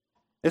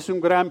Es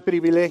un gran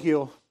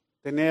privilegio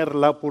tener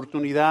la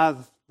oportunidad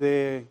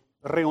de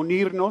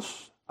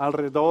reunirnos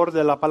alrededor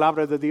de la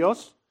palabra de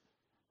Dios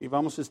y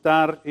vamos a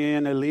estar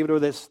en el libro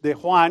de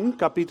Juan,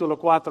 capítulo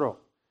 4.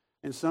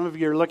 And some of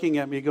you are looking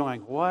at me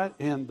going, what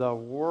in the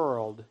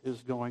world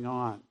is going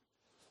on?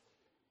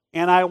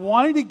 And I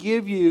wanted to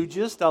give you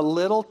just a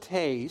little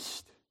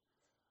taste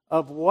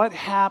of what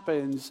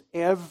happens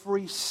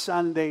every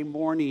Sunday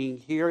morning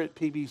here at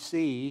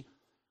PBC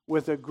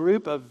with a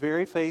group of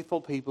very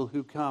faithful people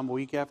who come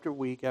week after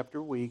week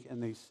after week,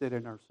 and they sit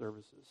in our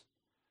services.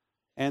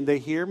 And they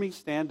hear me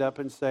stand up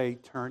and say,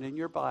 turn in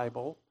your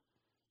Bible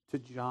to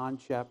John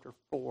chapter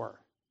 4.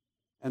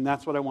 And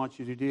that's what I want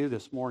you to do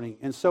this morning.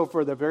 And so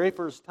for the very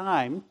first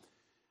time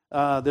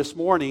this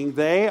morning,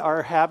 they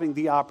are having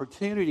the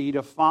opportunity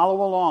to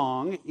follow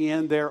along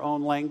in their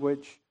own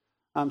language.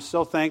 I'm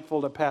so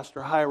thankful to Pastor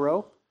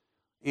Jairo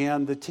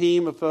and the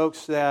team of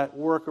folks that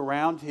work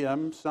around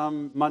him.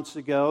 Some months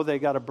ago, they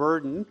got a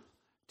burden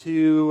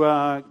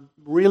to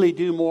really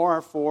do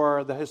more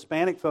for the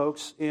Hispanic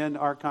folks in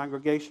our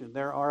congregation.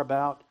 There are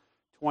about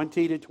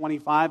 20 to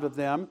 25 of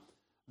them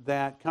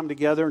that come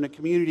together in a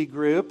community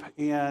group,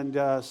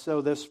 and so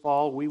this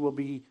fall we will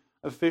be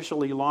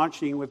officially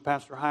launching with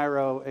Pastor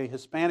Jairo a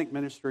Hispanic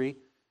ministry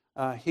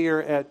here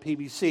at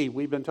PBC.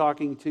 We've been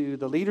talking to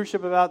the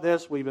leadership about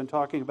this. We've been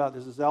talking about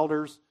this as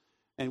elders.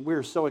 And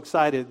we're so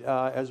excited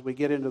as we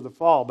get into the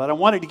fall. But I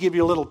wanted to give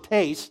you a little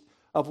taste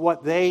of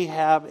what they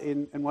have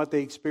and what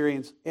they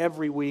experience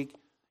every week.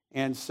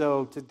 And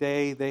so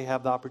today they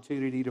have the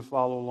opportunity to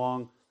follow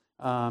along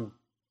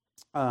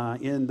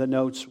in the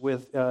notes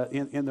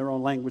in their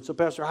own language. So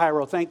Pastor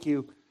Jairo, thank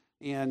you.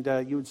 And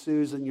you and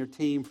Susan, your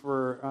team,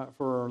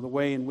 for the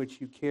way in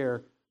which you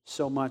care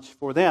so much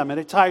for them. And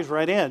it ties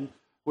right in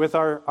with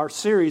our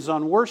series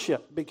on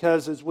worship.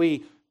 Because as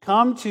we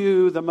come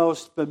to the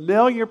most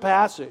familiar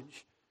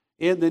passage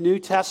in the New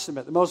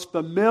Testament, the most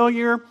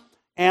familiar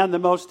and the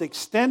most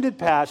extended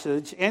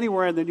passage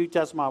anywhere in the New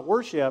Testament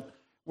worship,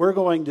 we're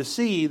going to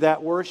see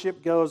that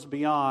worship goes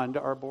beyond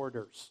our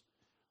borders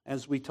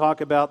as we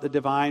talk about the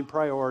divine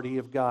priority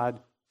of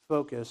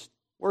God-focused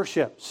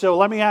worship. So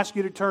let me ask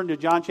you to turn to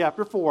John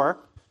chapter 4,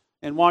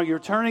 and while you're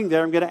turning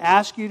there, I'm going to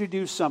ask you to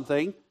do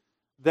something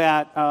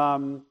that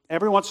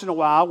every once in a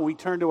while, when we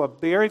turn to a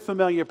very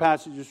familiar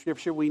passage of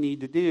Scripture, we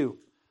need to do.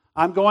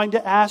 I'm going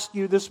to ask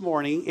you this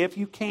morning, if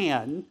you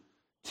can,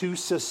 to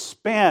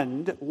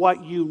suspend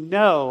what you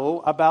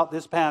know about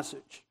this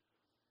passage.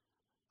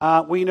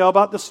 We know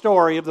about the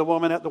story of the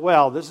woman at the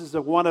well. This is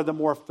one of the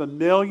more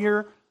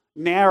familiar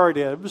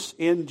narratives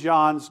in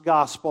John's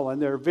gospel.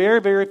 And there are very,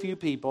 very few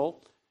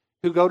people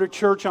who go to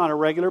church on a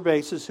regular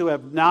basis who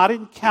have not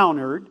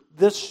encountered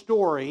this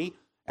story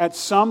at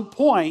some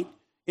point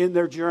in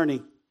their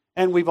journey.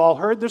 And we've all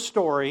heard the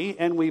story,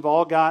 and we've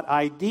all got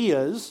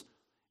ideas,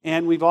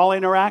 and we've all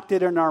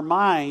interacted in our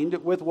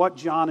mind with what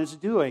John is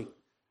doing.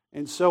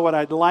 And so what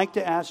I'd like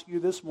to ask you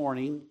this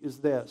morning is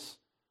this.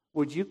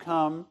 Would you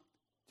come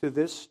to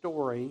this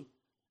story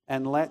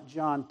and let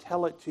John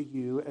tell it to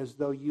you as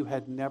though you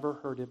had never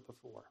heard it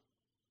before?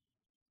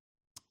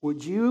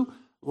 Would you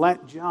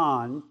let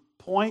John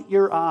point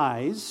your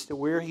eyes to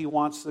where he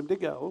wants them to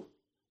go?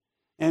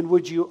 And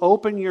would you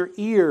open your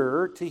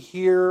ear to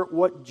hear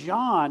what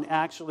John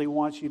actually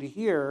wants you to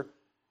hear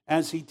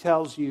as he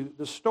tells you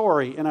the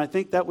story? And I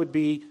think that would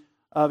be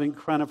of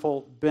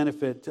incredible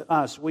benefit to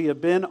us. We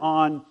have been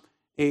on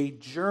a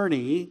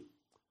journey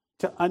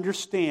to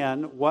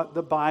understand what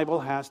the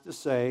Bible has to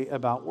say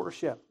about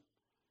worship.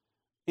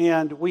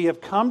 And we have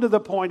come to the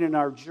point in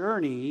our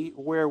journey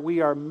where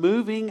we are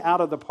moving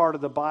out of the part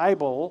of the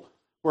Bible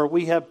where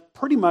we have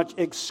pretty much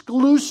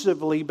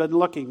exclusively been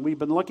looking. We've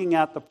been looking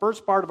at the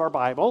first part of our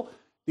Bible,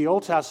 the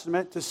Old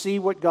Testament, to see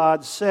what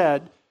God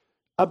said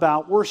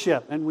about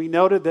worship. And we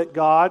noted that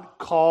God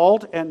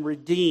called and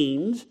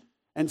redeemed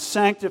and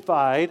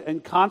sanctified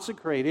and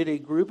consecrated a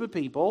group of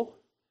people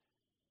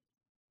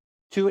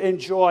to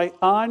enjoy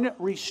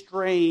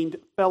unrestrained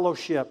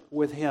fellowship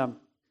with Him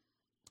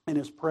in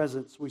His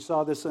presence. We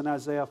saw this in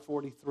Isaiah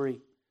 43.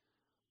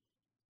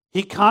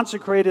 He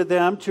consecrated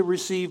them to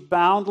receive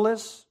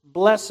boundless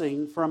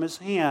blessing from His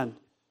hand.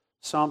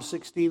 Psalm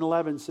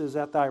 16:11 says,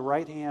 "At thy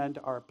right hand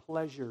are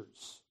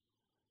pleasures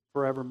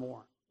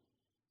forevermore."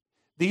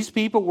 These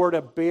people were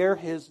to bear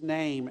His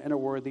name in a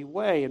worthy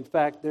way. In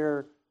fact,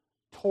 their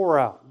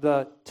Torah,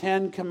 the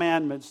 10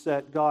 commandments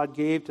that God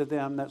gave to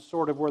them that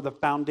sort of were the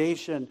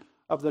foundation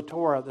of the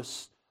Torah,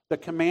 the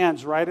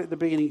commands right at the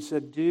beginning, He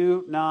said,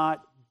 do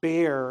not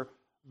bear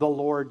the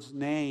Lord's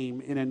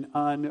name in an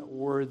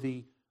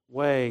unworthy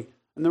way.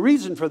 And the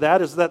reason for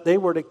that is that they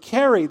were to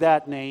carry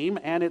that name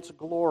and its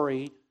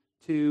glory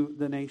to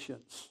the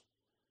nations.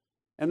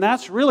 And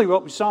that's really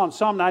what we saw in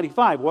Psalm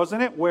 95,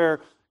 wasn't it?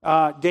 Where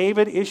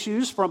David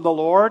issues from the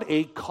Lord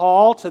a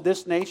call to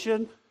this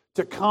nation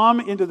to come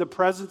into the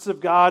presence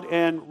of God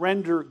and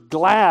render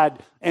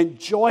glad and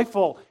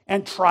joyful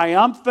and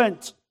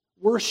triumphant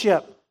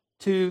worship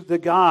to the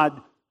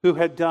God who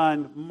had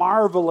done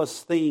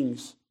marvelous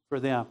things for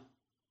them.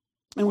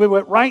 And we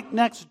went right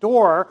next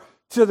door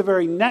to the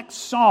very next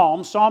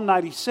psalm, Psalm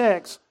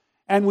 96,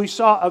 and we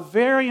saw a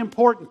very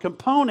important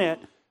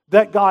component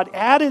that God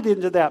added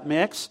into that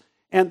mix,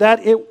 and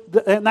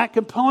that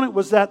component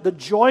was that the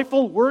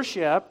joyful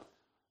worship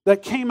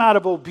that came out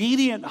of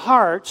obedient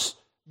hearts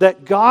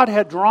that God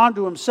had drawn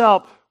to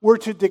himself were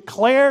to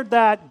declare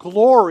that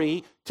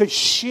glory, to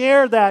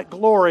share that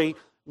glory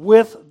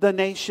with the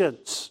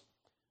nations.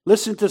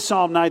 Listen to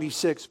Psalm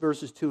 96,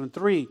 verses 2 and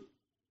 3.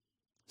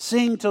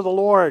 Sing to the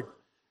Lord.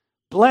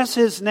 Bless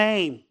his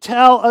name.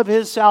 Tell of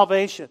his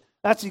salvation.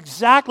 That's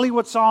exactly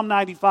what Psalm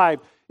 95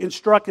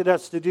 instructed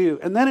us to do.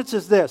 And then it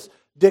says this,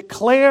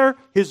 declare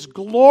his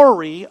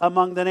glory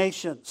among the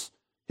nations,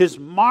 his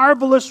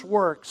marvelous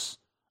works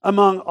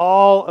among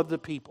all of the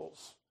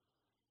peoples.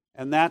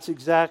 And that's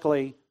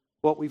exactly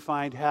what we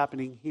find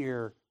happening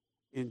here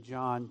in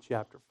John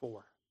chapter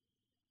 4.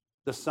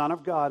 The Son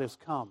of God has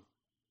come.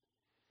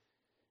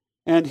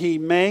 And he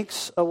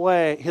makes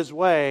his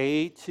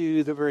way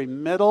to the very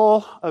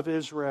middle of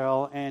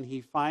Israel, and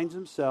he finds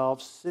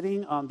himself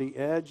sitting on the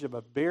edge of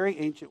a very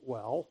ancient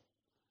well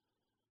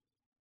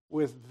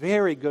with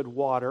very good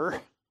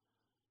water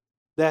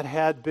that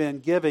had been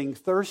giving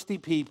thirsty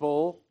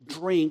people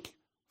drink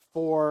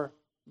for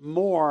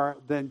more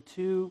than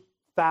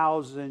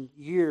 2,000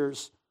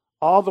 years,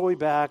 all the way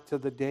back to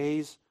the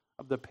days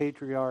of the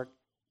patriarch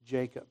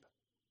Jacob.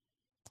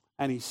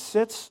 And he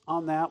sits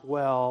on that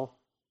well,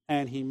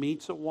 and he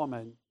meets a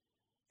woman,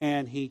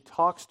 and he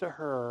talks to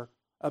her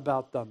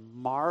about the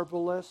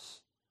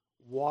marvelous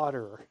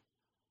water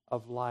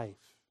of life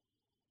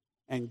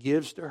and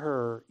gives to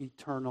her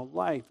eternal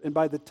life. And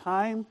by the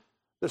time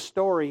the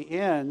story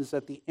ends,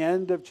 at the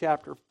end of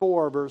chapter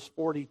 4, verse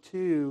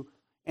 42,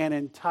 an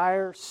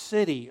entire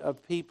city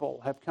of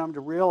people have come to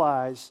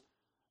realize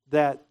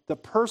that the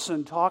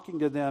person talking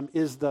to them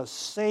is the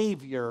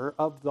Savior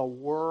of the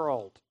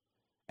world.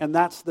 And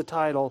that's the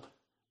title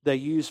they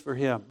use for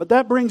him. But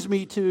that brings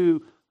me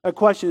to a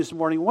question this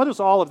morning. What does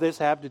all of this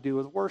have to do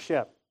with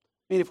worship?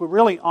 I mean, if we're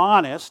really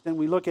honest and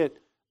we look at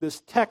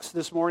this text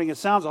this morning, it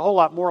sounds a whole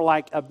lot more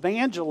like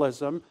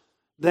evangelism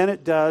than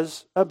it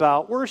does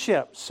about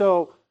worship.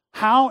 So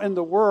how in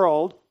the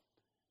world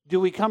do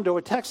we come to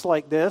a text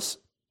like this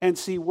and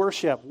see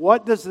worship?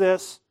 What does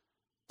this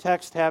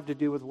text have to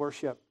do with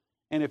worship?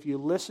 And if you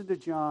listen to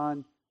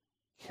John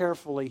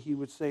carefully, he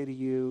would say to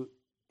you,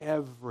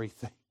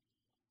 everything.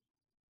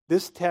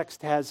 This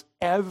text has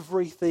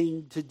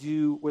everything to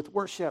do with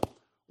worship.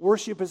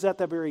 Worship is at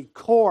the very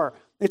core.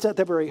 It's at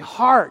the very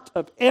heart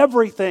of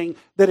everything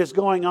that is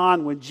going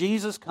on when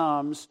Jesus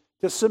comes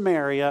to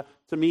Samaria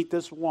to meet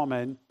this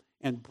woman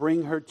and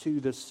bring her to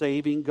the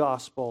saving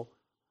gospel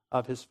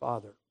of his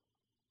Father.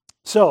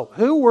 So,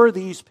 who were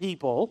these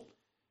people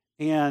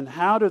and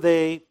how do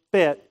they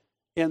fit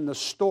in the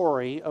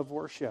story of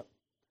worship?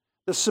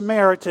 The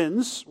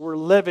Samaritans were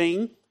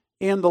living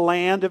in the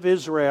land of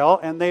Israel,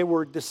 and they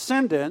were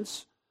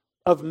descendants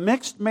of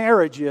mixed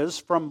marriages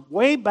from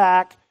way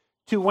back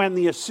to when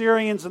the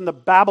Assyrians and the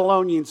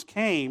Babylonians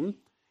came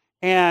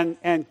and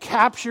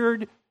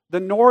captured the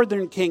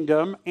northern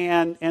kingdom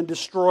and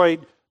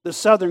destroyed the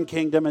southern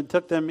kingdom and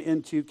took them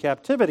into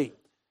captivity.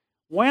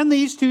 When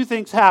these two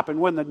things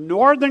happened, when the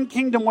northern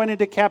kingdom went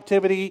into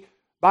captivity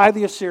by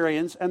the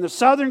Assyrians and the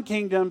southern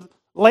kingdom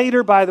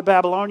later by the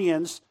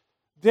Babylonians,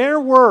 there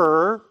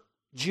were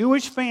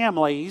Jewish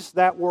families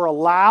that were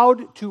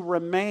allowed to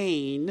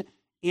remain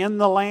in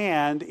the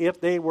land if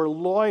they were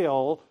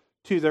loyal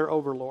to their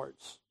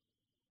overlords.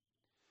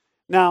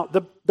 Now,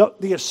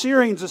 the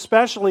Assyrians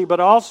especially,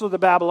 but also the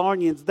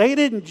Babylonians, they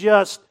didn't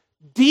just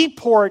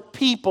deport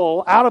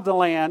people out of the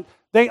land,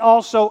 they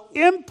also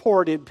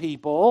imported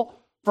people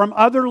from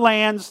other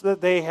lands that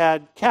they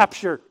had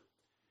captured.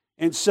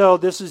 And so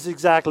this is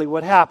exactly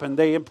what happened.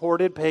 They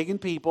imported pagan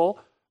people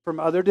from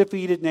other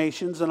defeated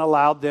nations and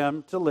allowed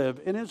them to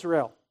live in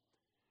Israel.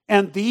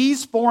 And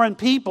these foreign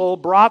people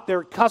brought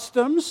their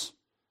customs,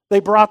 they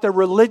brought their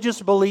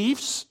religious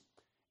beliefs,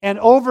 and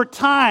over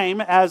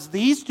time, as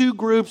these two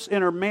groups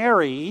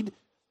intermarried,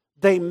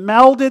 they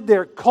melded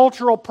their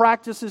cultural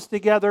practices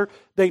together,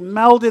 they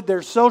melded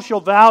their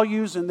social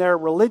values and their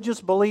religious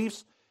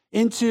beliefs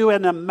into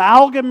an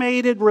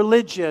amalgamated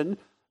religion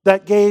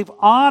that gave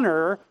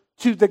honor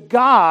to the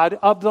God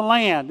of the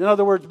land. In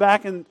other words,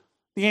 back in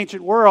the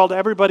ancient world,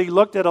 everybody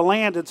looked at a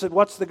land and said,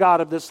 what's the God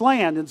of this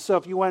land? And so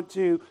if you went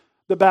to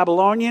the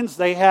Babylonians,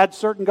 they had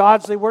certain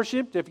gods they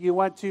worshipped. If you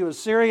went to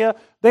Assyria,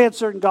 they had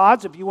certain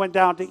gods. If you went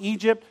down to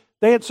Egypt,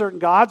 they had certain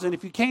gods. And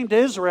if you came to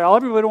Israel,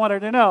 everybody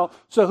wanted to know,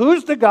 so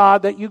who's the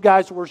God that you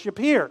guys worship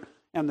here?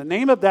 And the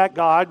name of that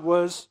God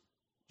was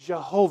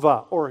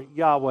Jehovah or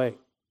Yahweh.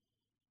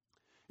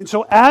 And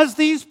so as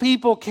these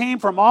people came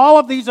from all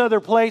of these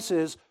other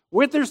places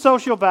with their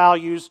social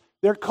values,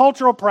 their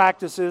cultural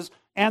practices,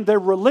 and their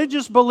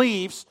religious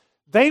beliefs,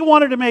 they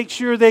wanted to make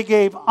sure they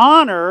gave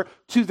honor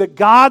to the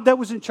God that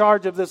was in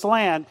charge of this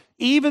land,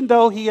 even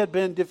though he had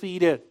been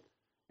defeated.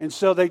 And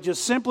so they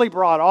just simply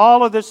brought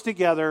all of this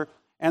together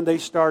and they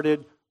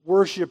started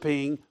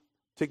worshiping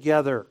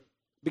together.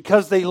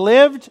 Because they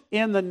lived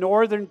in the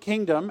northern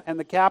kingdom, and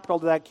the capital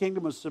of that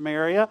kingdom was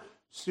Samaria,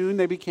 soon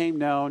they became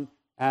known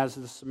as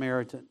the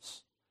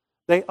Samaritans.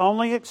 They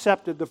only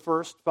accepted the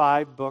first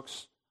 5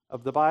 books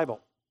of the Bible.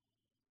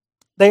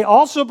 They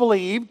also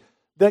believed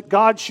that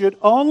God should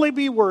only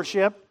be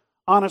worshipped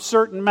on a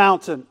certain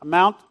mountain,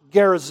 Mount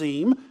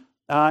Gerizim.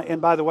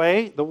 And by the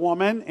way, the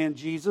woman and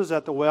Jesus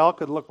at the well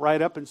could look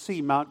right up and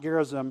see Mount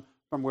Gerizim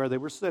from where they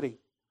were sitting.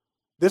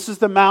 This is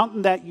the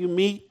mountain that you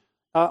meet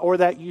or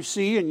that you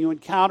see and you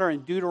encounter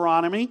in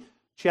Deuteronomy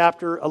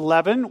chapter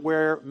 11,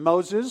 where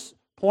Moses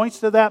points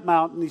to that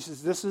mountain. He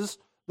says, this is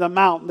the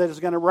mountain that is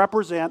going to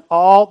represent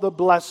all the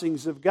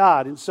blessings of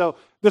God. And so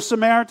the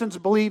Samaritans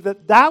believed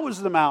that that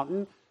was the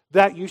mountain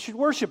that you should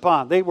worship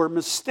on. They were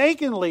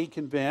mistakenly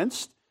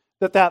convinced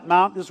that that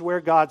mountain is where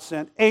God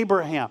sent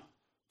Abraham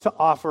to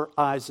offer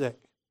Isaac.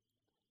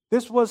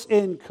 This was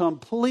in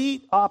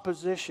complete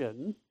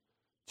opposition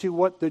to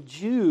what the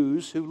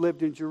Jews who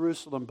lived in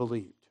Jerusalem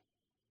believed.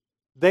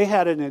 They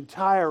had an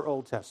entire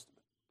Old Testament.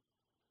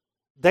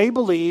 They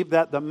believed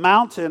that the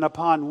mountain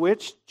upon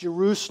which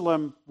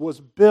Jerusalem was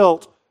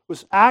built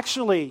was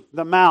actually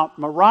the Mount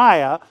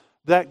Moriah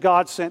that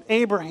God sent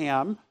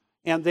Abraham,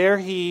 and there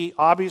he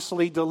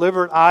obviously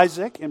delivered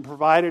Isaac and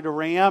provided a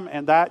ram,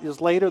 and that is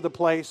later the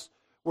place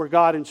where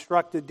God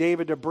instructed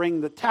David to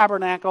bring the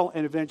tabernacle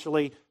and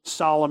eventually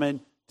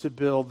Solomon to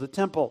build the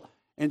temple.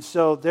 And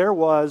so there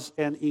was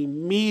an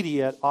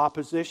immediate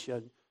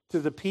opposition to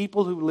the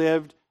people who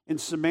lived in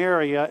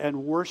Samaria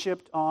and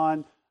worshipped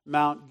on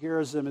Mount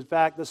Gerizim. In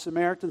fact, the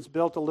Samaritans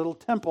built a little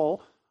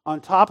temple on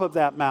top of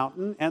that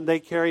mountain, and they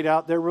carried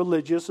out their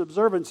religious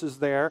observances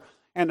there.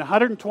 And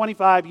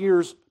 125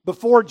 years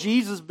before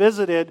Jesus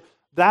visited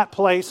that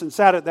place and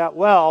sat at that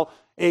well,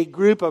 a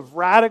group of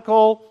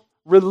radical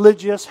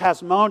religious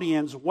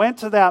Hasmoneans went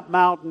to that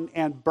mountain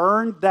and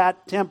burned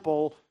that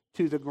temple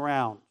to the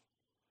ground.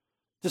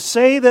 To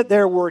say that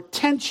there were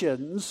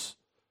tensions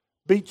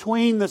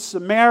between the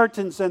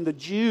Samaritans and the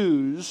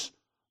Jews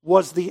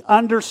was the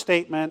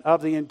understatement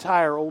of the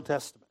entire Old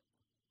Testament.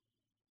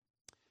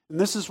 And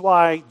this is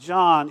why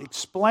John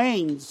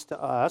explains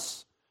to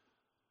us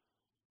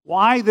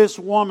why this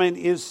woman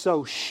is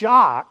so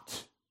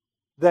shocked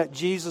that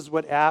Jesus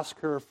would ask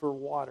her for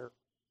water.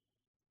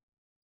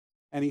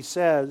 And he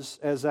says,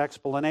 as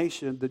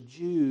explanation, the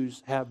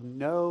Jews have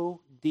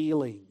no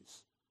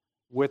dealings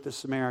with the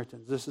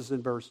Samaritans. This is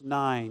in verse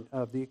 9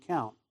 of the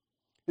account.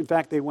 In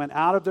fact, they went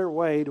out of their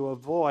way to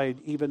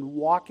avoid even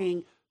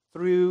walking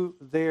through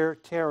their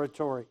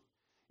territory.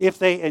 If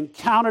they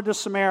encountered a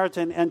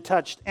Samaritan and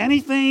touched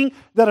anything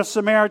that a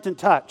Samaritan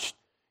touched,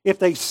 if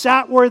they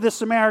sat where the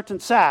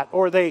Samaritan sat,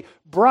 or they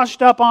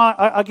brushed up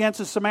against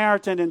a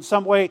Samaritan in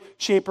some way,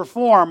 shape, or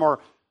form, or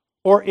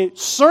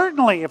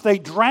certainly if they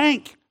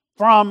drank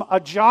from a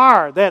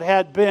jar that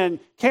had been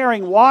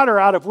carrying water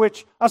out of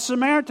which a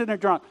Samaritan had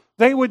drunk,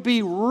 they would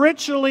be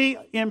ritually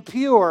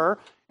impure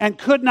and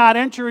could not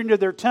enter into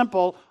their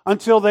temple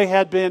until they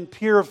had been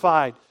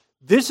purified.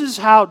 This is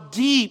how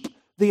deep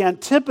the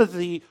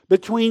antipathy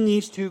between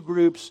these two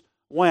groups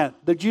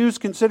went. The Jews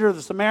considered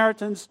the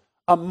Samaritans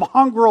a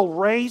mongrel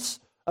race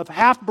of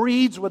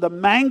half-breeds with a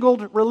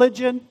mangled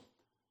religion,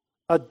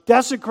 a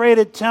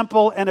desecrated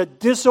temple, and a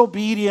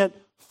disobedient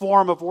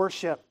form of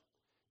worship.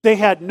 They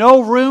had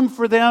no room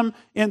for them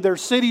in their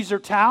cities or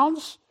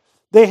towns.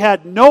 They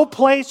had no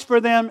place for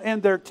them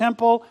in their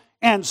temple.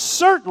 And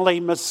certainly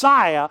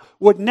Messiah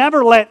would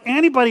never let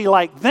anybody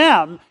like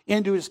them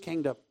into his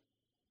kingdom.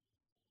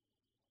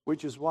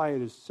 Which is why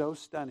it is so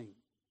stunning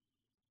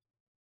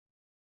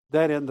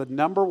that in the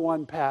number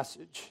one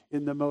passage,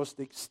 in the most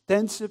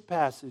extensive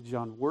passage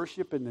on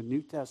worship in the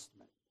New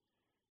Testament,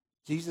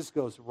 Jesus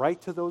goes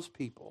right to those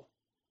people,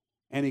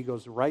 and he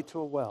goes right to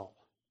a well,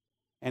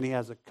 and he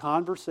has a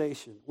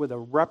conversation with a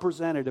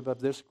representative of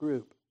this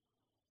group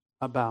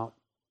about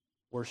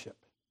worship.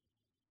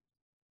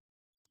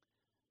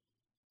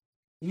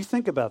 You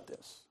think about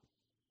this.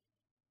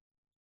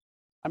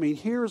 I mean,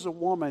 here's a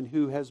woman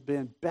who has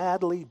been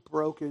badly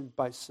broken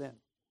by sin.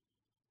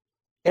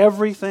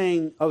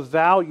 Everything of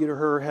value to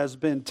her has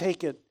been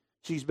taken.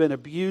 She's been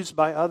abused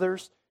by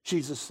others.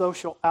 She's a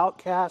social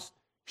outcast.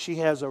 She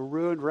has a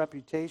ruined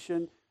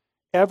reputation.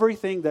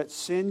 Everything that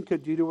sin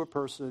could do to a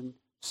person,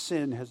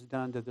 sin has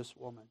done to this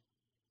woman.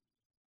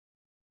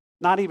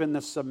 Not even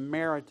the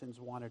Samaritans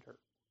wanted her.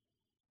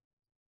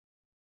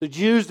 The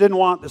Jews didn't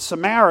want the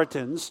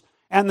Samaritans,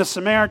 and the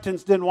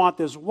Samaritans didn't want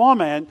this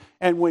woman.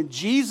 And when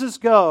Jesus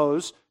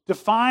goes to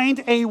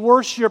find a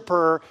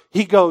worshiper,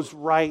 he goes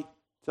right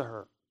to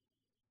her.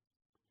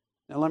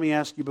 Now let me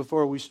ask you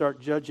before we start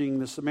judging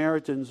the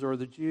Samaritans or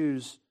the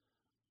Jews,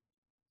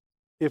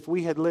 if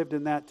we had lived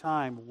in that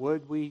time,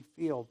 would we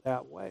feel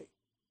that way?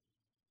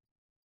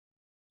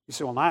 You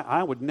say, well,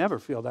 I would never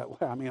feel that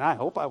way. I mean, I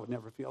hope I would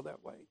never feel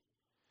that way.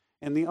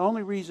 And the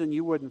only reason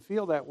you wouldn't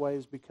feel that way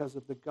is because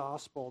of the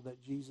gospel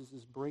that Jesus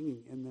is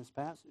bringing in this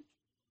passage.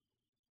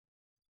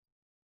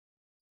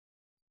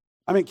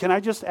 I mean, can I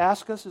just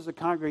ask us as a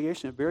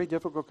congregation, a very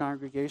difficult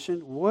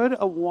congregation, would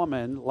a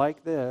woman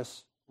like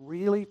this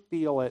really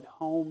feel at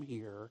home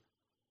here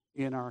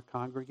in our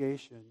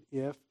congregation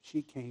if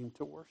she came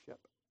to worship.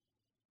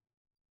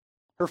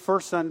 Her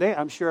first Sunday,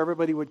 I'm sure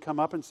everybody would come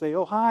up and say,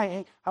 "Oh, hi,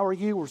 hey, how are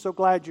you? We're so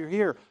glad you're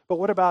here." But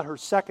what about her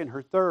second,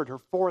 her third, her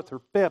fourth, her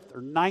fifth,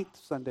 her ninth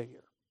Sunday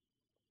here?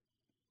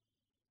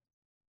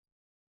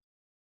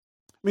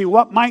 I mean,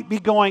 what might be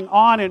going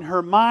on in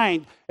her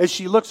mind as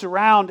she looks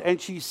around and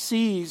she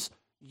sees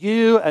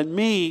you and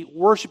me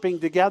worshiping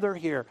together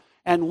here?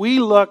 And we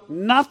look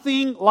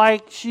nothing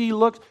like she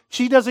looks.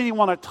 She doesn't even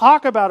want to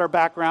talk about her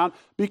background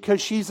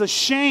because she's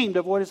ashamed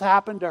of what has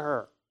happened to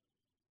her.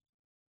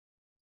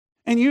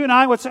 And you and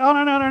I would say, "Oh,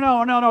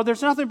 no,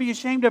 there's nothing to be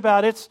ashamed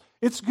about.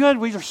 It's good.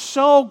 We are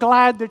so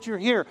glad that you're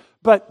here."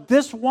 But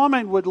this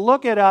woman would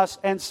look at us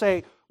and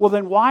say, "Well,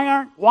 then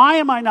why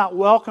am I not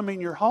welcome in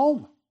your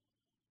home?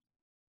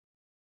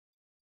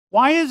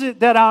 Why is it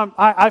that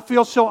I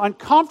feel so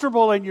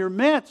uncomfortable in your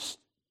midst?"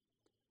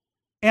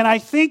 And I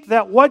think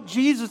that what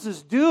Jesus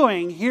is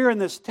doing here in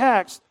this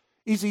text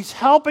is He's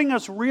helping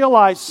us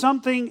realize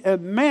something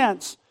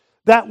immense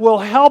that will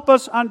help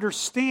us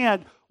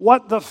understand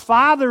what the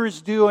Father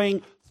is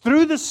doing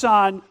through the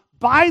Son,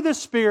 by the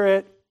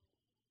Spirit,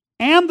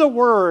 and the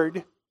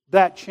Word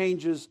that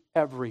changes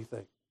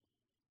everything.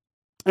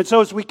 And so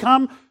as we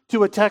come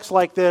to a text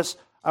like this,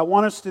 I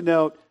want us to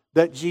note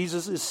that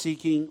Jesus is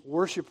seeking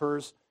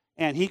worshipers,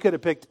 and He could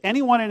have picked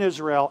anyone in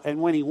Israel,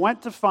 and when He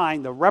went to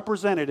find the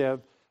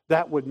representative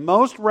that would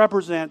most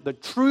represent the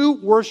true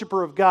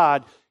worshiper of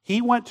God,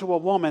 He went to a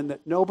woman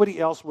that nobody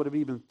else would have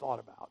even thought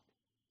about.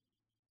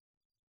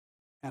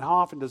 And how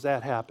often does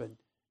that happen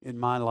in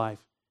my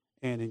life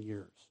and in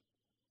yours?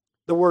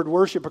 The word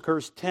worship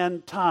occurs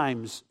 10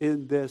 times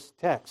in this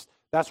text.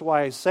 That's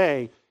why I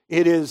say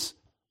it is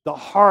the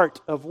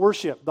heart of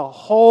worship. The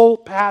whole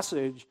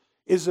passage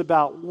is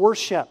about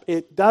worship.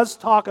 It does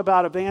talk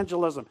about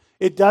evangelism.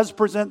 It does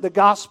present the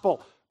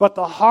gospel. But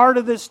the heart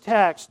of this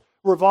text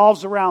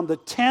revolves around the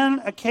 10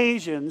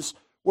 occasions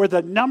where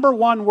the number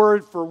one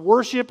word for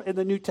worship in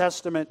the New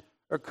Testament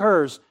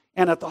occurs.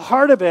 And at the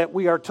heart of it,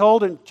 we are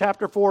told in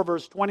chapter 4,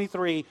 verse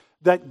 23,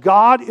 that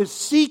God is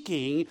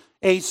seeking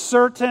a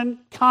certain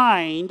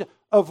kind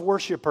of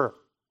worshiper.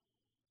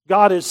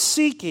 God is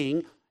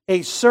seeking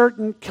a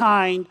certain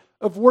kind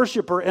of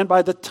worshiper. And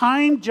by the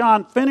time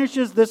John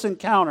finishes this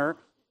encounter,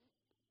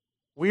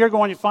 we are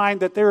going to find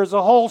that there is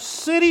a whole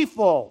city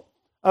full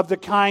of the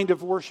kind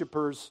of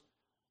worshipers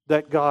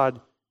that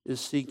God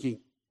is seeking.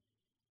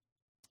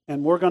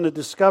 And we're going to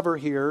discover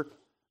here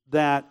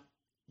that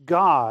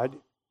God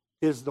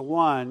is the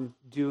one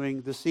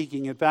doing the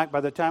seeking. In fact, by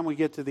the time we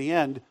get to the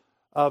end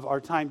of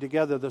our time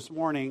together this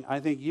morning, I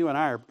think you and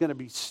I are going to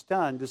be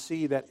stunned to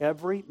see that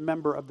every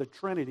member of the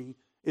Trinity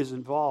is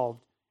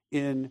involved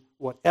in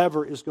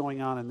whatever is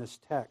going on in this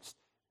text.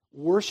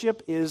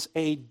 Worship is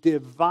a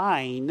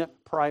divine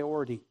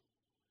priority.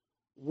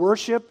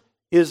 Worship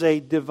is a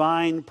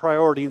divine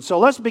priority. And so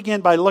let's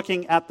begin by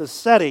looking at the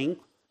setting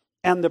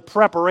and the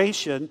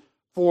preparation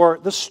for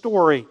the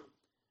story.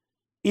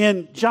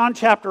 In John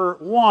chapter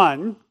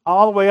 1,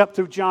 all the way up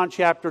through John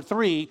chapter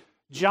 3,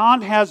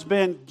 John has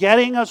been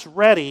getting us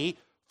ready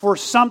for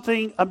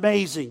something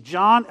amazing.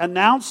 John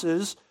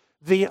announces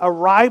the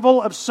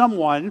arrival of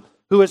someone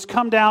who has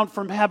come down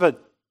from heaven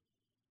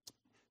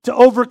to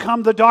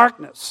overcome the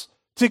darkness,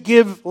 to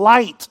give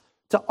light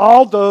to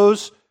all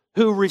those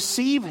who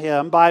receive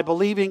Him by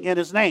believing in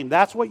His name.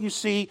 That's what you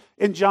see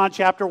in John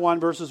chapter 1,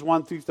 verses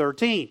 1 through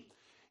 13.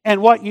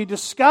 And what you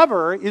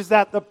discover is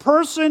that the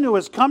person who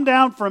has come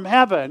down from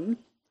heaven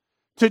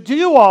to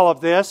do all of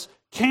this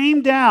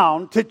came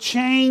down to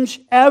change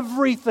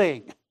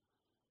everything.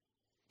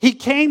 He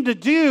came to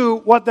do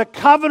what the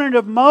covenant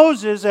of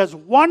Moses, as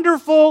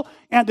wonderful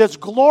and as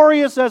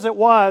glorious as it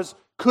was,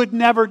 could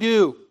never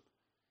do.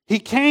 He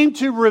came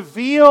to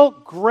reveal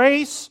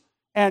grace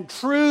and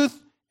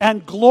truth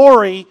and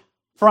glory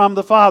from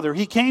the Father.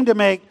 He came to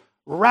make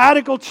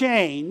radical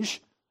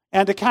change.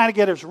 And to kind of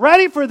get us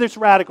ready for this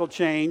radical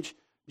change,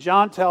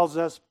 John tells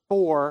us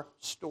 4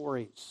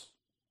 stories.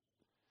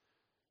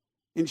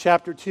 In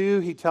chapter 2,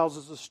 he tells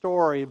us a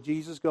story of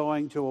Jesus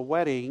going to a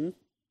wedding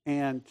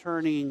and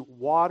turning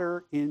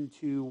water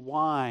into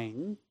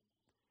wine.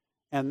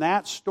 And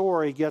that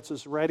story gets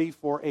us ready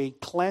for a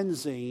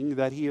cleansing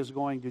that He is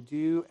going to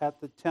do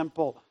at the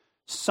temple.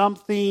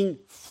 Something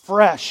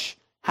fresh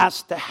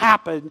has to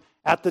happen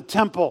at the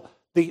temple.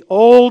 The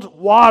old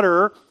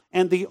water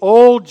and the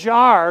old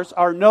jars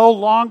are no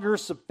longer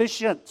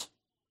sufficient.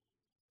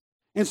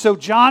 And so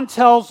John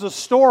tells the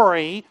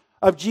story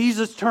of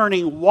Jesus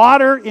turning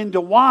water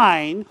into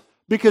wine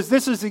because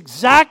this is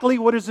exactly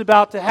what is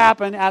about to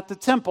happen at the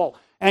temple.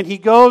 And He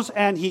goes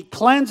and He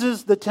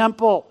cleanses the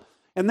temple.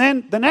 And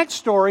then the next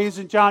story is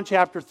in John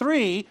chapter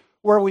 3,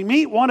 where we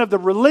meet one of the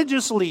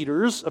religious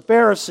leaders, a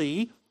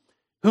Pharisee,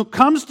 who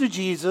comes to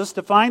Jesus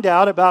to find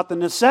out about the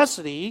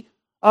necessity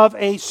of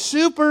a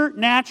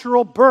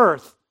supernatural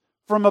birth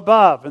from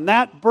above. And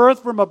that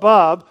birth from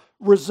above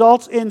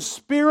results in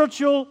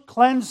spiritual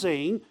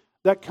cleansing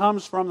that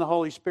comes from the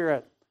Holy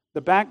Spirit.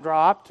 The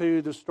backdrop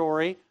to the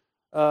story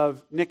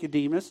of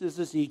Nicodemus is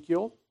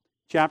Ezekiel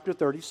chapter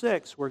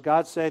 36, where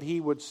God said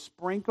He would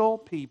sprinkle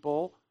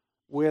people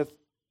with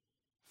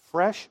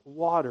fresh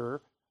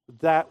water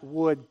that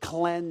would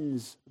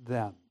cleanse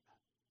them.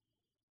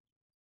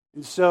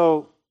 And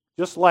so,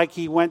 just like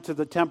He went to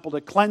the temple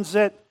to cleanse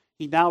it,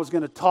 He now is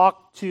going to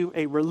talk to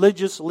a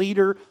religious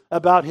leader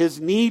about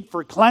his need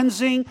for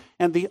cleansing.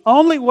 And the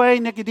only way,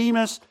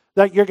 Nicodemus,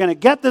 that you're going to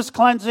get this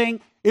cleansing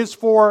is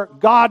for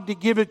God to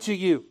give it to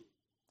you.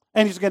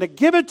 And He's going to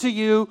give it to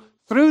you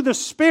through the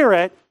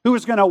Spirit, who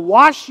is going to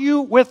wash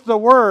you with the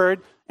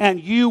Word, and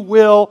you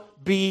will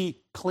be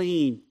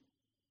clean.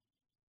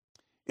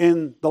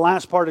 In the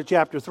last part of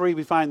chapter 3,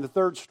 we find the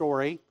third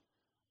story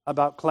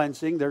about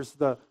cleansing. There's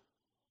the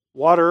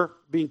water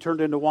being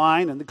turned into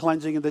wine and the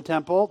cleansing of the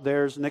temple.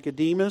 There's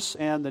Nicodemus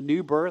and the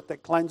new birth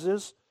that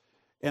cleanses.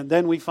 And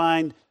then we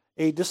find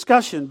a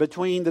discussion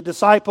between the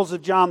disciples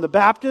of John the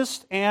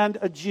Baptist and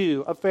a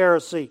Jew, a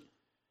Pharisee.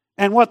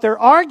 And what they're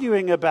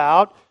arguing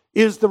about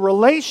is the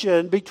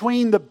relation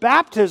between the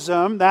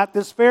baptism that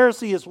this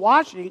Pharisee is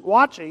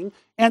watching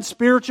and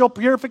spiritual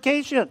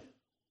purification.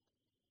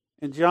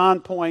 And John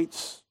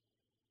points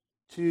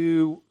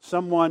to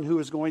someone who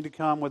is going to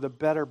come with a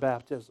better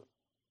baptism,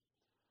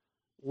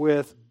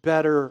 with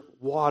better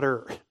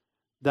water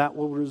that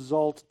will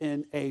result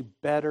in a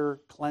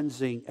better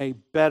cleansing, a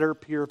better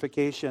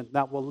purification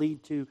that will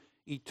lead to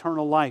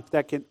eternal life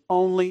that can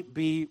only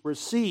be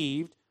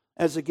received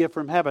as a gift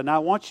from heaven. Now, I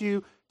want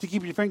you to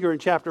keep your finger in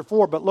chapter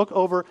 4, but look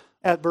over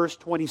at verse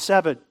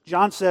 27.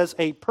 John says,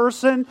 a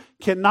person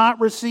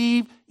cannot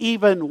receive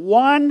even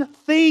one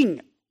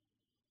thing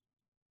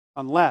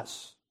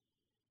unless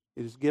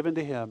it is given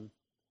to him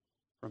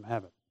from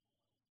heaven.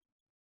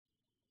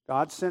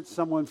 God sent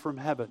someone from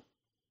heaven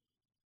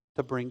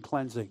to bring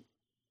cleansing.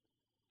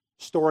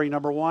 Story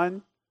number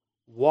 1,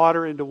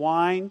 water into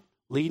wine,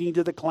 leading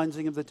to the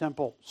cleansing of the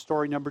temple.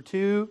 Story number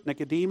 2,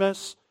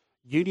 Nicodemus,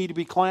 you need to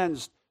be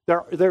cleansed.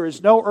 There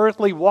is no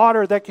earthly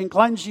water that can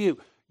cleanse you.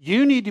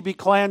 You need to be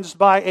cleansed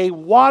by a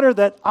water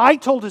that I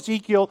told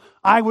Ezekiel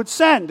I would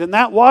send. And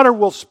that water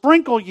will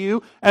sprinkle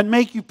you and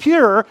make you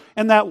pure.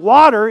 And that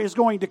water is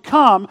going to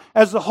come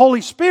as the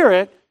Holy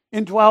Spirit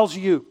indwells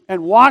you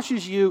and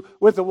washes you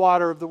with the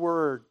water of the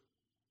Word.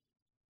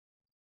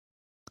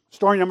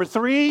 Story number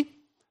 3,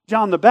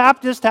 John the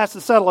Baptist has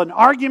to settle an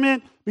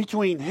argument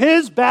between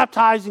his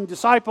baptizing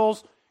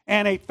disciples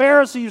and a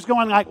Pharisee who's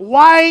going like,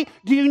 why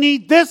do you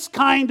need this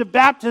kind of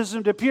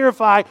baptism to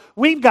purify?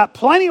 We've got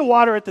plenty of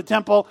water at the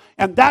temple,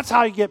 and that's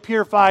how you get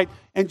purified.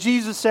 And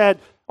Jesus said,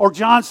 or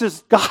John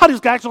says, God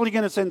is actually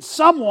going to send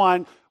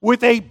someone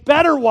with a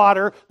better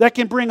water that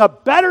can bring a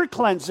better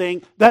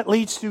cleansing that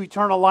leads to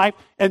eternal life.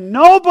 And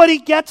nobody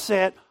gets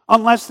it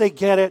unless they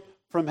get it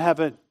from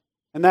heaven.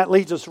 And that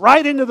leads us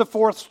right into the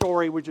fourth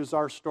story, which is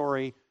our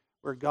story,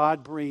 where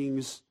God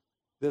brings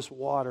this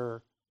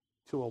water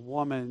to a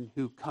woman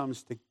who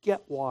comes to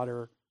get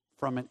water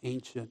from an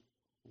ancient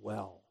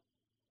well.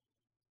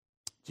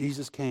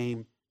 Jesus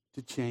came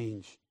to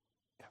change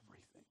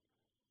everything.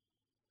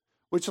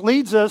 Which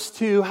leads us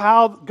to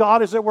how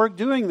God is at work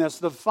doing this.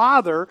 The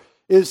Father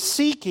is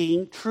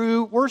seeking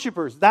true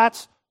worshipers.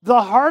 That's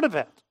the heart of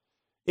it.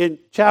 In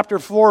chapter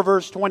 4,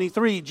 verse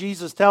 23,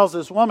 Jesus tells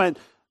this woman,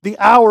 the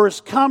hour is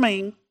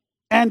coming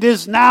and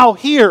is now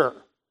here.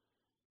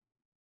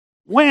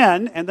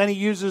 When, and then he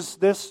uses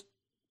this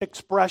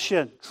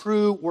expression,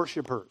 true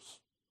worshipers.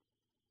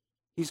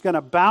 He's going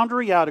to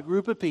boundary out a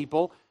group of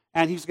people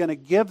and he's going to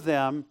give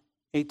them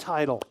a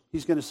title.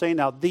 He's going to say,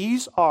 now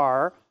these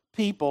are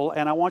people,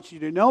 and I want you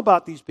to know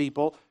about these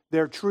people,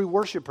 they're true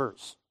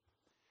worshipers.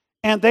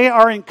 And they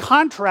are in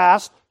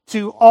contrast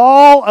to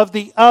all of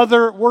the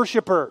other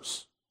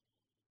worshipers.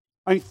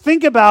 I mean,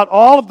 think about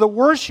all of the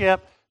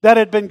worship that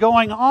had been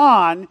going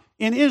on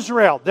in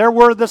Israel. There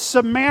were the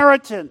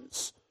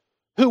Samaritans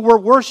who were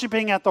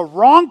worshiping at the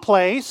wrong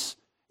place,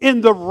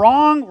 in the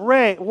wrong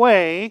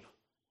way,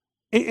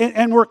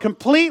 and were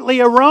completely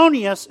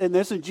erroneous in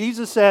this. And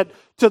Jesus said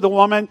to the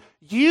woman,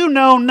 you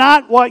know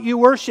not what you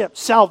worship.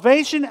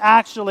 Salvation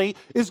actually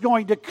is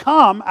going to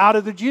come out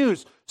of the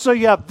Jews. So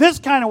you have this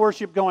kind of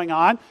worship going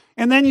on,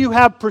 and then you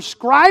have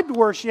prescribed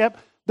worship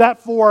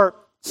that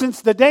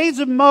since the days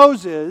of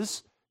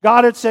Moses,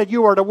 God had said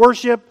you are to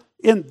worship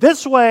in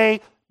this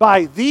way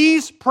by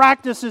these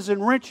practices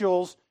and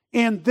rituals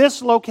in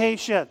this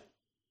location.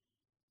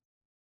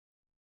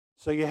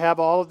 So you have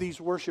all of these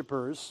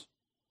worshipers,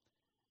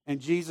 and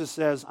Jesus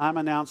says, I'm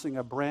announcing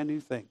a brand new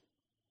thing.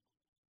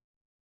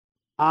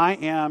 I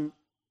am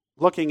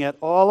looking at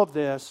all of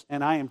this,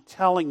 and I am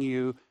telling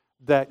you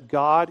that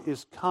God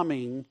is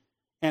coming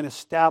and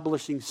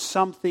establishing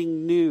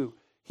something new.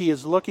 He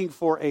is looking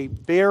for a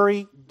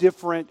very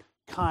different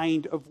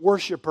kind of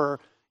worshiper,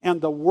 and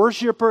the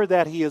worshiper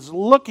that He is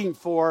looking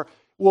for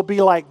will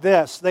be like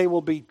this. They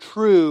will be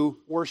true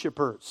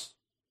worshipers.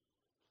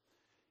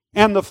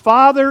 And the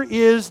Father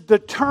is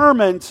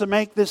determined to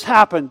make this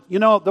happen. You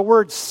know, the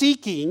word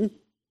seeking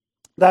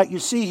that you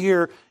see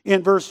here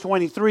in verse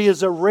 23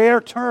 is a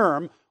rare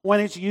term when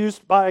it's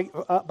used by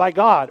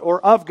God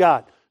or of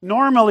God.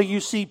 Normally you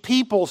see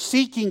people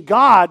seeking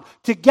God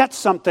to get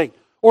something,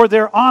 or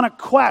they're on a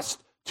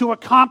quest to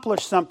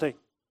accomplish something.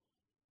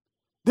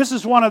 This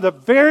is one of the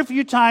very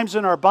few times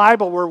in our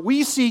Bible where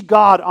we see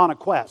God on a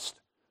quest.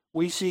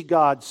 We see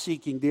God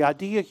seeking. The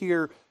idea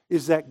here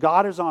is that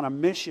God is on a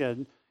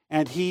mission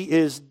and He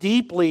is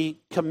deeply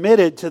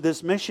committed to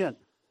this mission.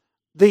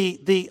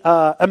 The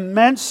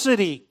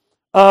immensity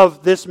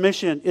of this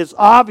mission is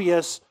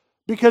obvious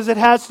because it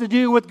has to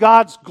do with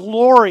God's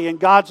glory and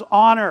God's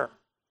honor.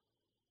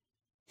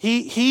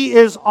 He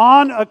is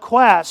on a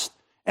quest,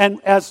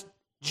 and as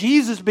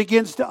Jesus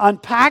begins to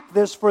unpack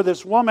this for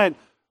this woman,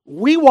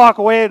 we walk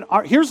away, and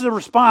here's the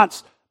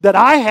response that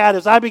I had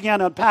as I began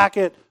to unpack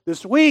it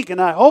this week,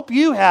 and I hope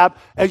you have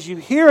as you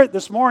hear it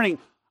this morning.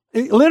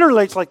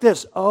 Literally, it's like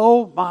this: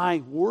 oh my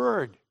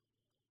word.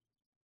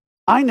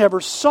 I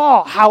never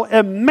saw how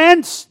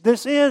immense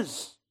this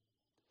is.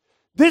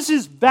 This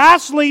is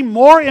vastly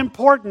more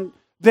important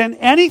than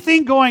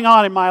anything going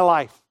on in my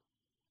life.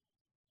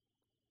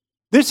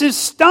 This is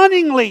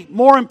stunningly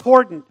more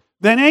important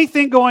than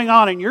anything going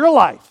on in your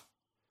life,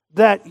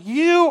 that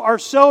you are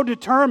so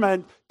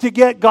determined to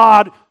get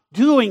God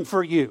doing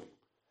for you.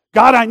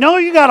 God, I know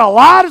you got a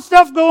lot of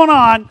stuff going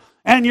on,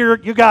 and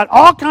you got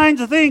all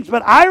kinds of things,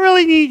 but I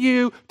really need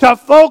you to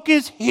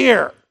focus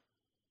here.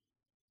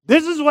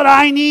 This is what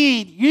I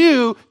need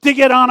you to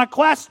get on a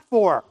quest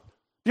for.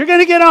 If you're going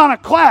to get on a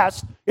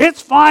quest,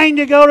 it's fine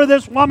to go to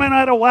this woman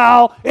at a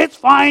well. It's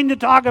fine to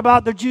talk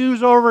about the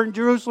Jews over in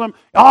Jerusalem.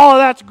 All of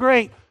that's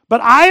great.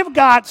 But I've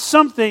got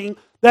something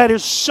that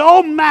is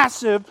so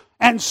massive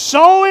and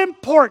so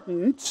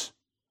important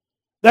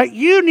that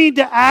you need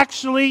to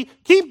actually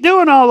keep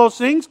doing all those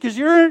things because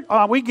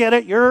we get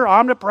it, you're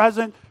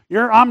omnipresent,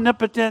 you're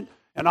omnipotent,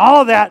 and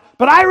all of that.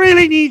 But I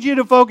really need you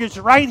to focus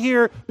right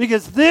here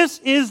because this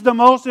is the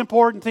most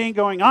important thing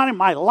going on in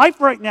my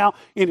life right now.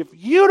 And if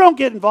you don't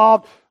get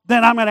involved,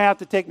 then I'm going to have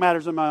to take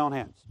matters in my own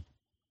hands.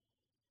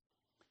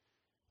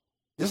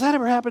 Does that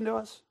ever happen to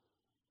us?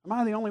 Am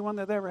I the only one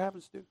that ever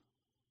happens to?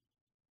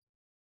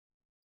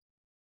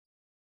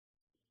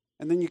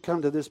 And then you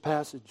come to this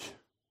passage,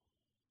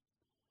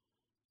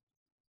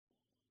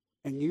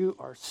 and you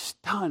are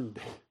stunned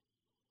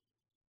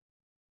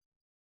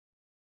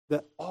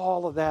that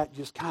all of that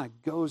just kind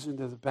of goes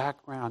into the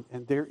background,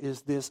 and there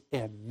is this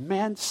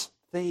immense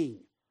thing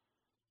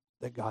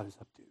that God is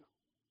up to.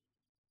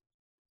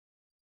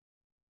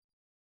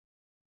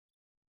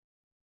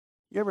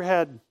 You ever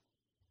had,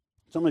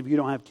 some of you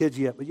don't have kids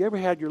yet, but you ever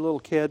had your little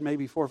kid,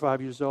 maybe 4 or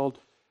 5 years old,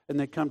 and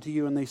they come to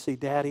you and they say,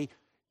 Daddy,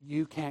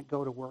 you can't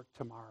go to work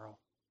tomorrow.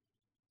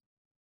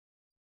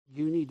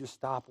 You need to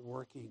stop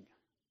working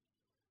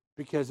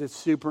because it's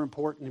super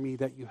important to me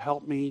that you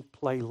help me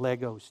play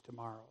Legos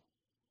tomorrow.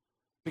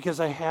 Because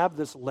I have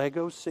this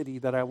Lego city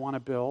that I want to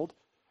build,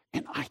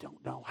 and I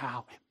don't know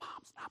how, and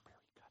Mom's not very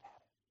good at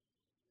it.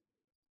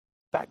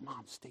 In fact,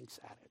 Mom stinks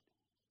at it.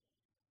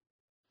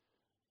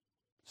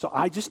 So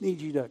I just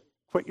need you to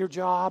quit your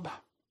job.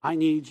 I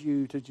need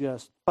you to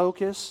just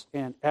focus,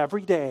 and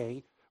every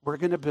day we're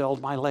going to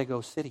build my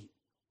Lego city.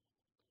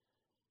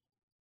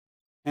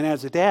 And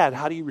as a dad,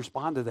 how do you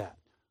respond to that?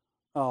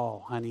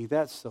 Oh, honey,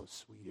 that's so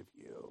sweet of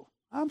you.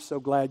 I'm so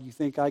glad you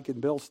think I can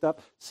build stuff.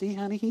 See,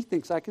 honey, he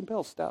thinks I can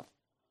build stuff.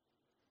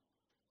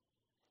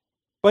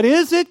 But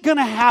is it going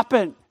to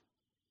happen?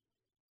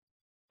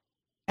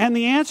 And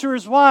the answer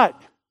is what?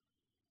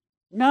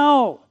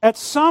 No. At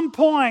some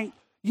point,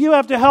 you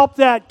have to help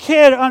that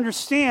kid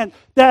understand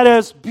that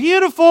as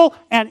beautiful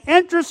and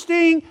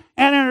interesting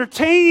and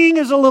entertaining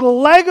as a little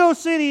Lego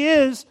city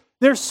is,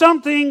 there's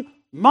something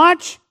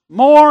much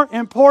more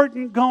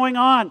important going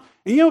on.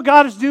 And you know what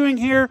God is doing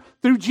here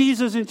through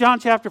Jesus in John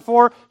chapter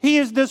 4? He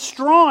is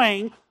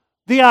destroying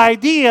the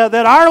idea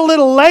that our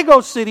little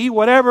Lego city,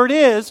 whatever it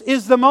is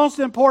the most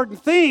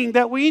important thing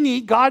that we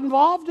need God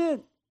involved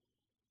in.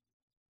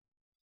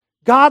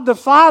 God the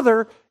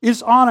Father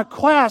is on a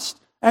quest,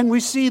 and we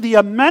see the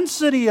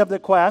immensity of the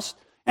quest,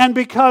 and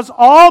because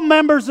all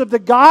members of the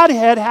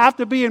Godhead have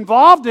to be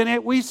involved in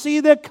it, we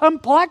see the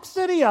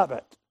complexity of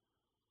it.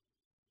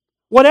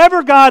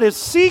 Whatever God is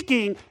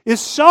seeking is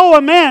so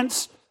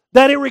immense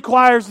that it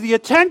requires the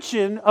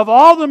attention of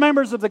all the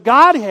members of the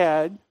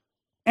Godhead,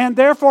 and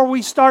therefore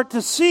we start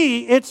to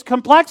see its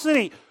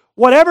complexity.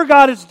 Whatever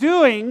God is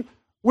doing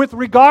with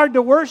regard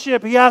to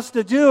worship, He has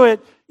to do it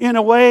in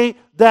a way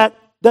that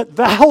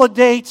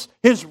validates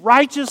His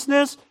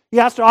righteousness. He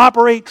has to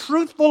operate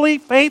truthfully,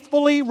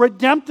 faithfully,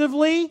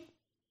 redemptively.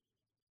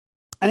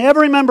 And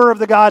every member of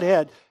the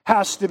Godhead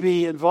has to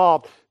be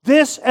involved.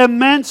 This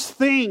immense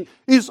thing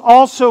is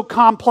also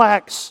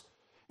complex.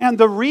 And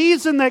the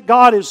reason that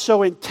God is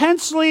so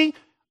intensely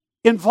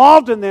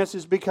involved in this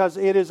is because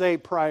it is a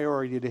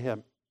priority to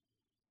Him.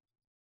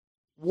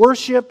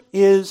 Worship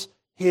is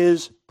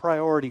His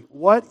priority.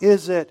 What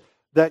is it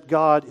that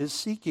God is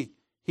seeking?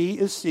 He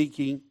is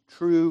seeking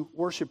true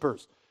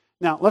worshipers.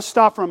 Now, let's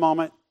stop for a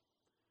moment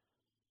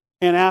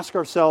and ask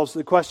ourselves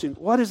the question,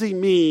 what does He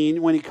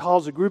mean when He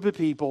calls a group of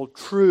people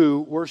true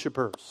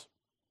worshipers?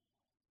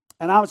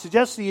 And I would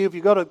suggest to you, if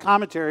you go to the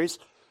commentaries,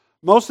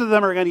 Most of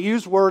them are going to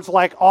use words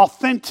like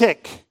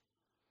authentic,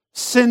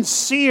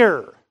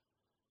 sincere,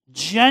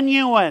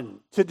 genuine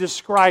to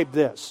describe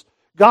this.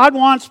 God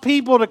wants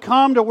people to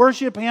come to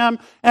worship Him,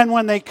 and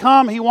when they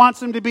come, He wants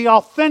them to be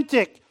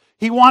authentic.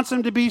 He wants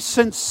them to be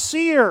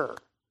sincere.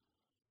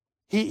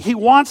 He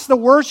wants the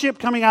worship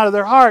coming out of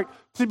their heart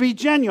to be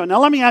genuine. Now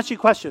let me ask you a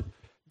question.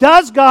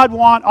 Does God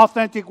want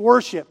authentic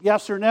worship?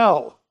 Yes or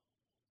no?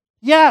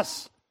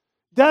 Yes.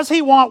 Does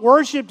He want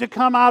worship to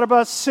come out of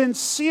us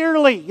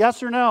sincerely?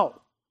 Yes or no?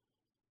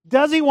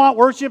 Does He want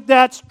worship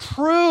that's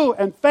true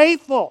and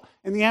faithful?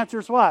 And the answer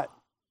is what?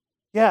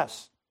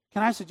 Yes.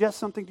 Can I suggest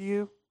something to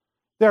you?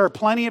 There are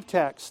plenty of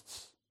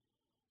texts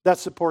that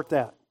support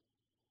that.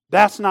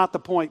 That's not the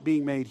point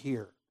being made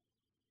here.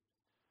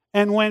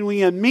 And when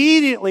we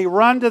immediately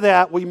run to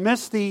that, we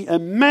miss the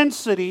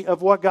immensity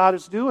of what God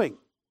is doing.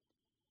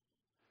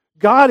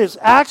 God is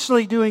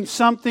actually doing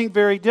something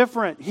very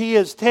different. He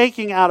is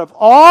taking out of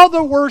all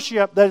the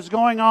worship that is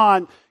going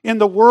on in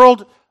the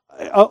world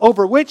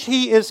over which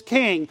He is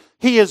king,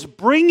 He is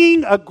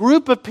bringing a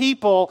group of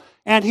people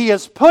and He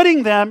is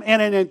putting them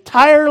in an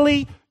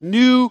entirely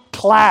new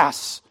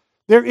class.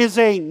 There is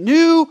a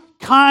new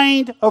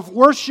kind of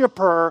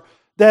worshiper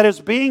that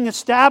is being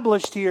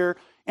established here.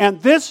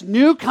 And this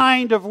new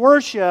kind of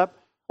worship,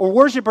 or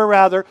worshiper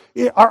rather,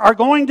 are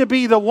going to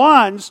be the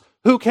ones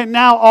who can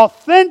now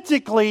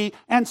authentically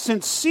and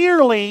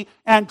sincerely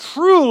and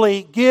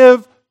truly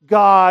give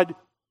God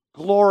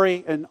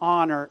glory and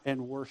honor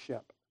and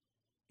worship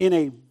in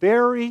a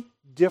very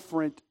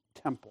different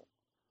temple,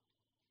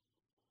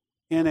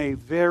 in a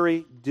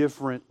very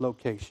different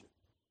location.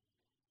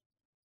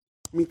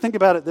 I mean, think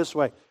about it this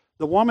way.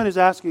 The woman is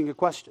asking a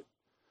question.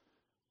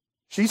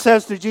 She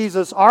says to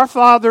Jesus, our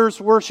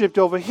fathers worshipped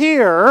over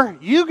here,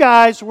 you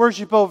guys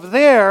worship over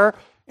there,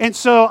 and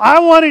so I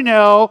want to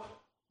know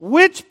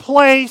which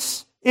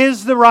place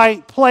is the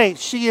right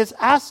place. She is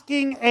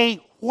asking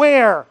a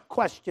where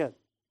question.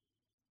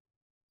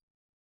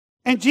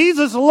 And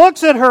Jesus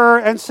looks at her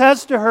and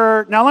says to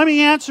her, now let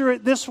me answer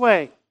it this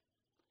way.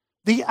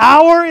 The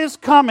hour is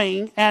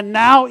coming, and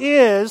now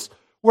is,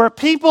 where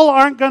people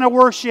aren't going to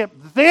worship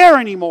there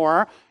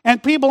anymore,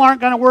 and people aren't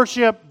going to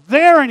worship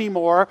there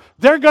anymore.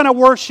 They're going to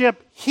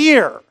worship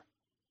here.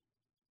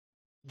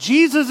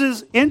 Jesus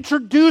is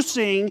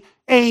introducing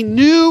a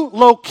new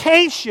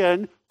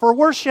location for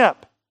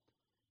worship.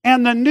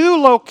 And the new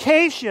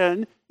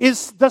location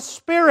is the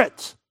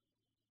Spirit.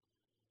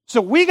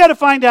 So we got to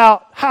find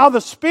out how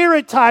the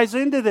Spirit ties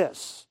into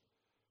this.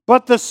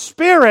 But the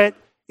Spirit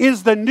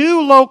is the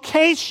new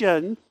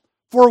location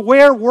for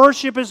where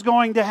worship is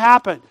going to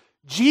happen.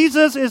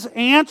 Jesus is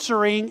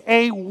answering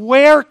a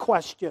where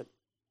question.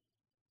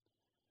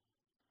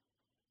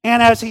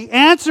 And as He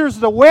answers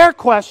the where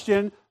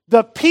question,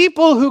 the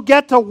people who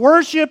get to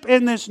worship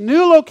in this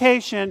new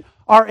location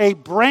are a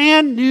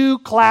brand new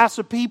class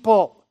of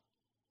people.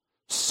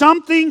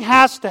 Something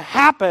has to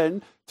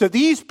happen to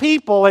these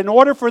people in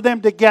order for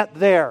them to get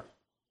there.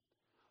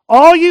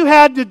 All you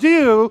had to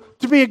do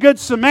to be a good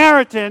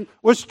Samaritan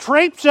was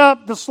traipse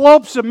up the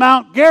slopes of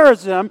Mount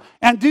Gerizim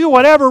and do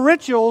whatever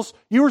rituals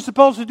you were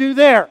supposed to do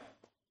there.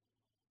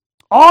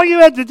 All you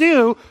had to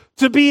do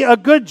to be a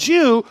good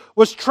Jew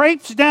was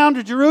traipse down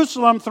to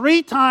Jerusalem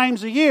 3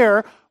 times a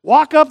year,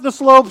 walk up the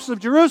slopes of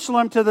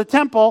Jerusalem to the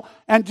temple,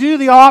 and do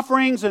the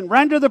offerings and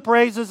render the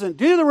praises and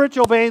do the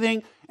ritual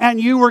bathing,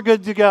 and you were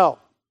good to go.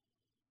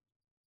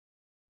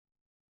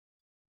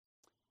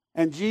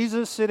 And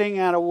Jesus, sitting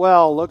at a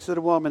well, looks at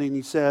a woman and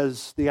He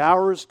says, the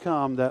hour has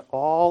come that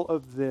all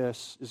of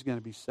this is going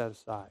to be set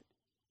aside.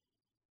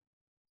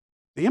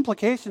 The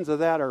implications of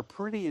that are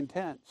pretty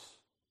intense.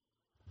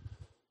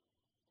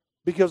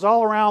 Because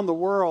all around the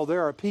world,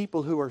 there are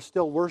people who are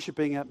still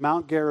worshiping at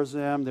Mount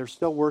Gerizim. They're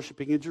still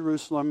worshiping in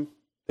Jerusalem.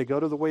 They go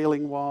to the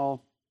Wailing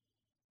Wall.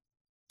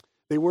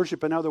 They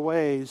worship in other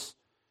ways.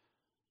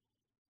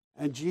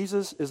 And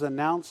Jesus is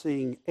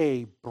announcing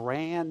a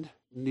brand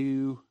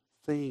new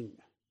thing.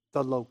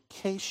 The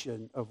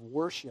location of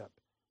worship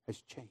has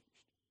changed.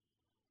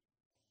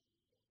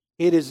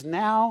 It is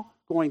now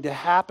going to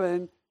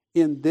happen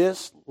in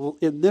this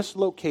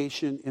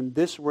location, in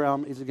this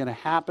realm. Is going to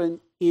happen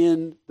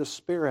in the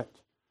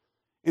Spirit.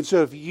 And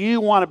so if you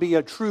want to be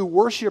a true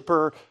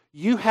worshiper,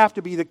 you have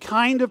to be the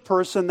kind of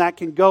person that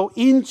can go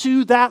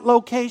into that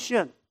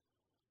location.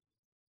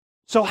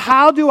 So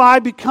how do I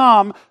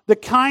become the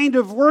kind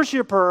of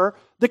worshiper,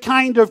 the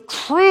kind of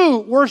true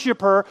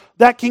worshiper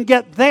that can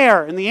get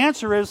there? And the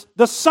answer is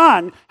the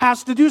Son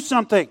has to do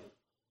something.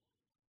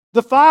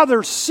 The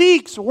Father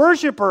seeks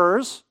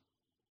worshipers,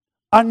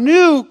 a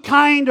new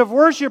kind of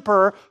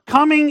worshiper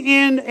coming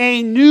in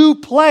a new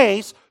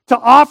place to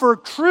offer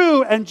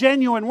true and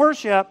genuine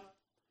worship.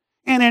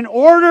 And in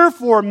order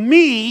for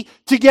me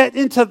to get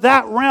into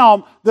that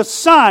realm, the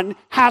Son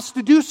has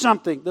to do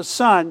something. The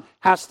Son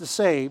has to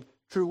save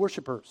true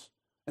worshipers.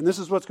 And this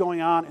is what's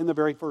going on in the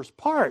very first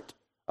part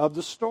of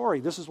the story.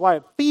 This is why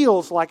it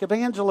feels like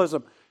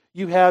evangelism.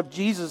 You have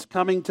Jesus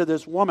coming to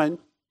this woman,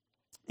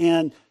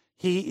 and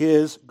He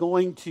is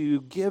going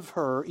to give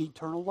her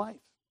eternal life.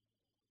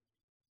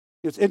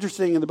 It's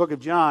interesting in the book of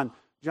John,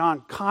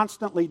 John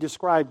constantly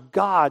described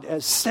God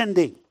as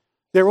sending.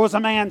 There was a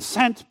man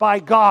sent by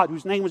God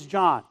whose name was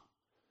John.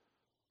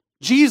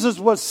 Jesus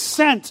was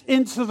sent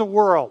into the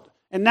world,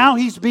 and now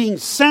he's being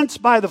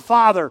sent by the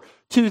Father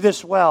to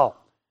this well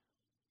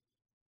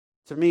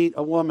to meet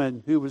a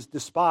woman who was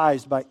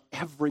despised by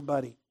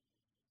everybody.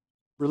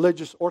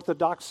 Religious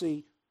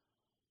orthodoxy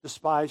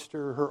despised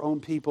her. Her own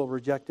people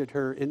rejected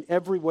her. In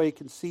every way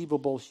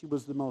conceivable, she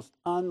was the most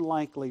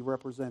unlikely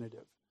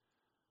representative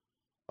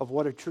of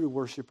what a true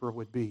worshiper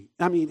would be.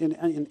 I mean,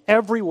 in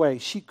every way,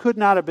 she could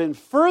not have been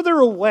further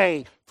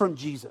away from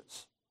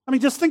Jesus. I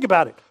mean, just think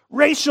about it.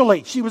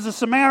 Racially, she was a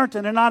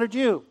Samaritan and not a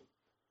Jew.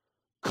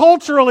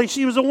 Culturally,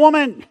 she was a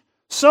woman.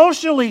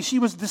 Socially, she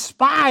was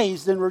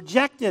despised and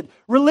rejected.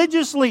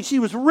 Religiously, she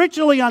was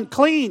ritually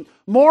unclean.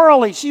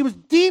 Morally, she was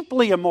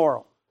deeply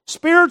immoral.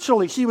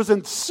 Spiritually, she was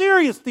in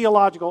serious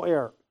theological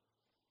error.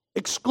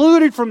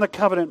 Excluded from the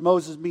covenant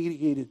Moses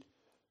mediated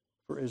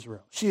for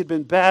Israel. She had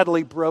been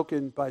badly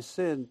broken by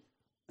sin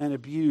and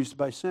abused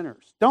by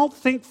sinners. Don't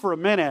think for a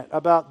minute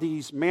about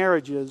these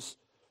marriages.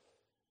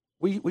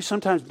 We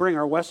sometimes bring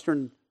our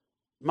Western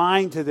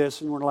mind to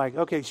this and we're like,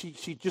 okay,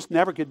 she just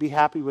never could be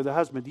happy with a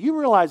husband. Do you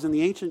realize in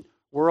the ancient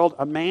world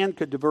a man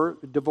could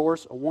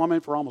divorce a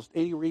woman for almost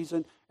any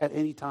reason at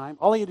any time?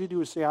 All he had to do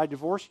was say, I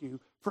divorce you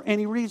for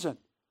any reason.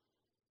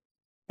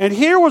 And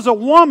here was a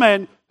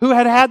woman who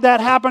had had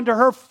that happen to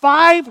her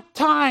 5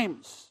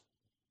 times.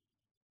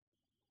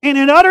 And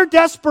in utter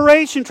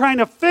desperation, trying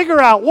to figure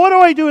out, what do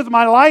I do with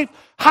my life?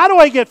 How do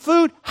I get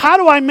food? How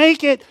do I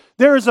make it?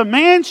 There is a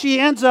man she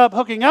ends up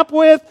hooking up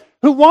with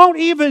who won't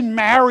even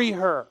marry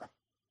her.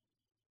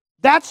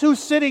 That's who's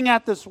sitting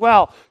at this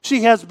well.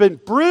 She has been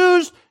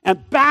bruised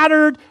and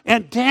battered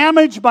and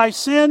damaged by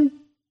sin.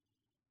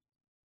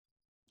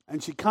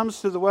 And she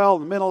comes to the well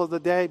in the middle of the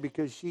day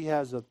because she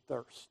has a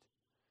thirst.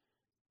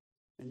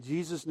 And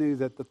Jesus knew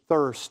that the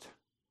thirst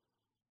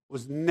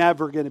was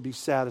never going to be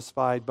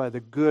satisfied by the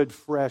good,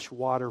 fresh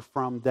water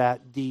from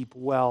that deep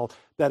well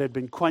that had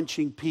been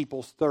quenching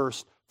people's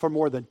thirst for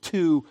more than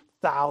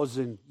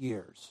 2,000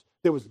 years.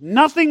 There was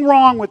nothing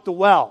wrong with the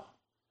well.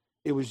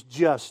 It was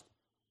just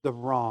the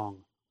wrong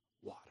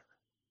water.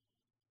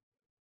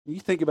 You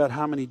think about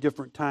how many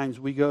different times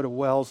we go to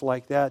wells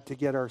like that to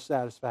get our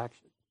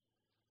satisfaction.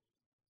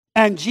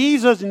 And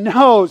Jesus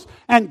knows,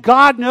 and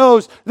God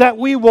knows, that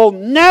we will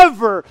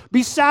never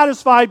be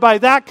satisfied by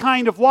that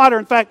kind of water.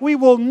 In fact, we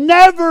will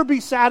never be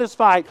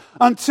satisfied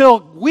until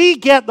we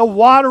get the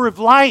water of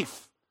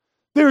life.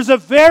 There's a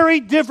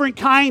very different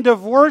kind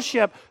of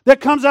worship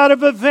that comes out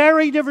of a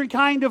very different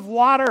kind of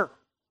water.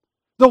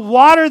 The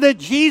water that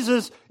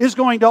Jesus is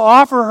going to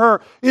offer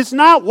her is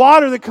not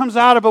water that comes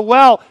out of a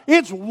well.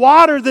 It's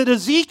water that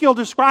Ezekiel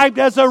described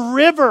as a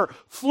river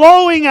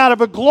flowing out of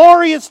a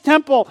glorious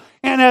temple.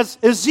 And as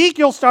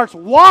Ezekiel starts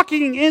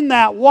walking in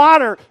that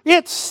water,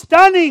 it's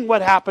stunning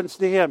what happens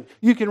to him.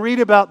 You can read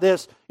about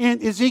this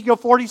in Ezekiel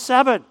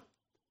 47.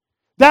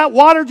 That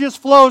water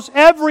just flows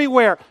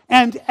everywhere.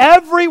 And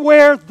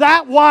everywhere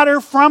that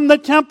water from the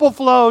temple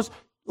flows,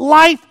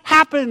 life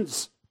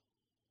happens.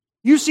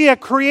 You see a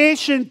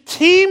creation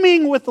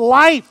teeming with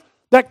life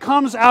that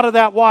comes out of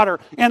that water.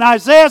 And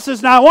Isaiah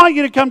says, now I want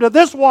you to come to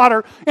this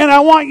water, and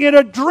I want you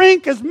to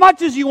drink as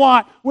much as you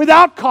want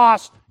without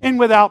cost and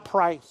without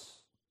price.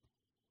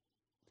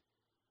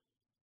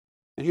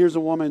 And here's a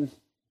woman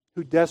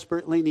who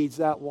desperately needs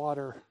that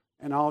water,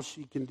 and all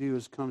she can do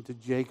is come to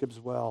Jacob's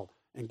well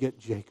and get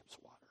Jacob's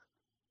water.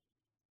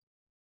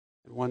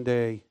 And one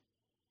day,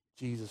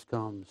 Jesus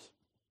comes,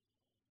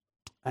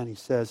 and he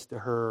says to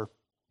her,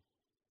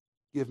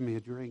 give me a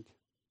drink.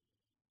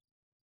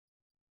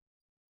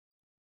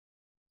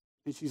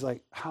 And she's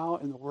like, how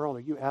in the world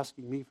are you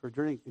asking me for a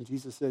drink? And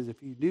Jesus says,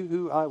 if you knew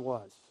who I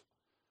was,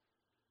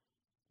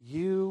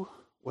 you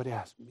would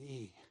ask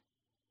me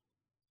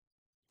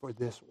for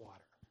this water.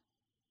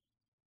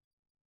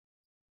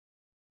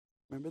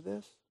 Remember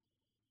this?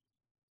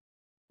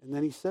 And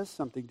then he says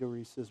something to her.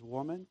 He says,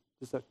 woman,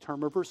 this is a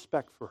term of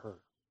respect for her.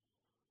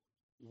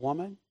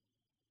 Woman,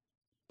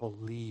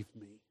 believe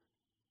me.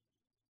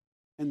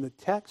 And the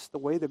text, the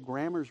way the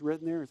grammar is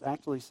written there, it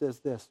actually says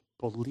this: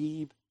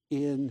 believe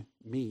in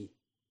me.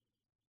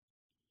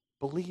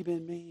 Believe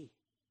in me.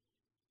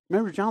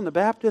 Remember John the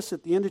Baptist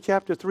at the end of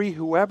chapter 3,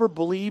 whoever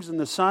believes in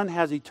the Son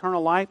has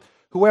eternal life.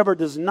 Whoever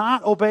does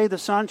not obey the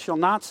Son shall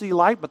not see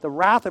life, but the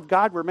wrath of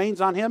God remains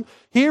on him.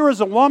 Here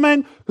is a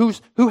woman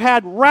who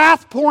had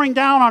wrath pouring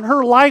down on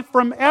her life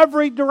from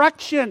every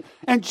direction.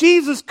 And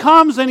Jesus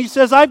comes and he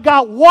says, I've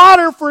got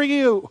water for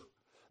you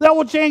that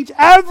will change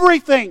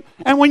everything.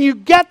 And when you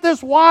get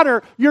this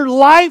water, your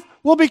life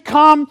will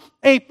become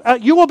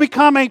you will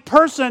become a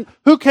person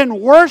who can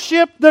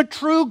worship the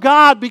true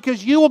God,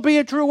 because you will be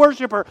a true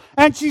worshiper.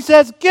 And she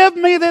says, give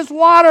me this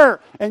water.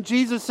 And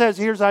Jesus says,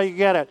 here's how you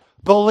get it.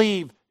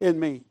 Believe in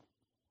me.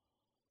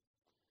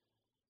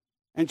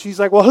 And she's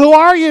like, well, who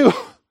are you?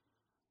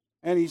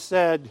 And he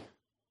said,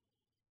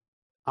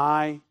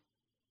 I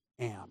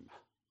am.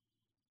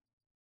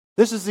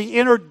 This is the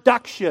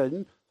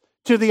introduction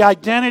to the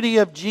identity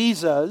of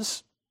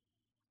Jesus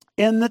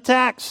in the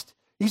text.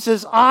 He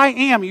says, I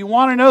am. You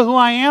want to know who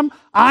I am?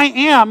 I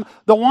am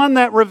the one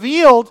that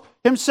revealed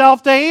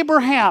himself to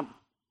Abraham.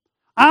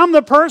 I'm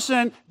the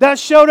person that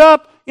showed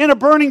up in a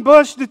burning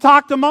bush to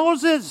talk to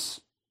Moses.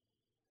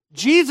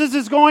 Jesus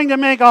is going to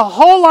make a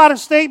whole lot of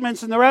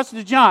statements in the rest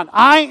of John.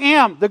 I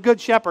am the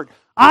good shepherd.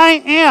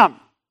 I am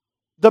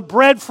the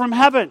bread from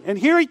heaven. And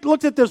here he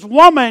looks at this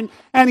woman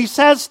and he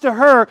says to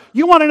her,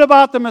 you want to know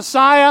about the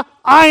Messiah?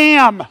 I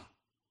am.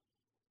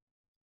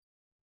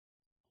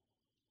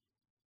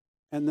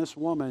 And this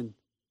woman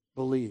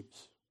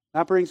believes.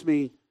 That brings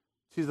me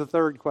to the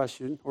third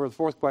question, or the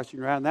fourth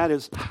question, and that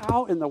is,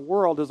 how in the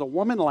world does a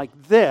woman like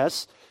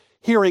this,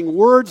 hearing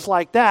words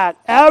like that,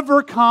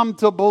 ever come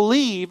to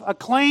believe a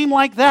claim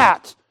like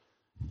that?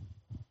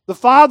 The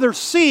Father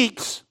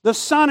seeks, the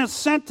Son is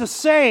sent to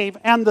save,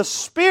 and the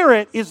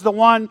Spirit is the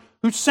one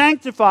who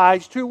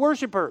sanctifies true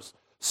worshipers.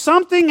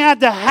 Something had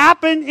to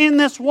happen in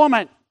this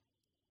woman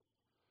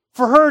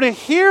for her to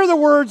hear the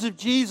words of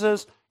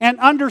Jesus and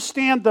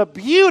understand the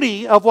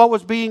beauty of what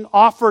was being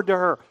offered to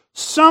her.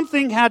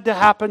 Something had to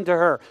happen to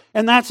her.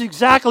 And that's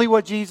exactly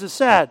what Jesus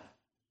said.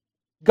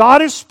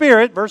 God is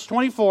spirit, verse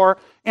 24,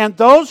 and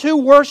those who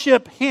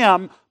worship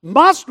Him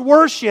must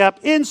worship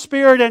in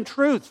spirit and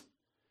truth.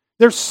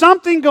 There's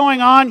something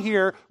going on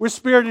here with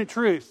spirit and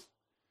truth.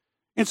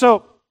 And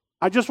so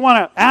I just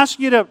want to ask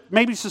you to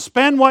maybe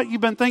suspend what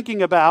you've been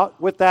thinking about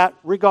with that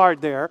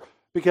regard there,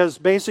 because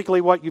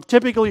basically what you've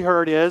typically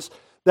heard is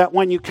that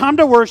when you come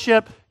to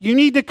worship, you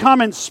need to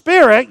come in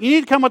spirit, you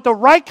need to come with the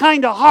right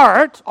kind of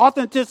heart,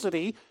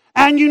 authenticity,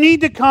 and you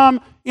need to come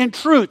in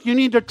truth. You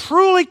need to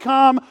truly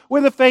come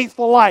with a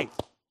faithful life.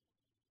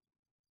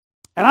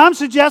 And I'm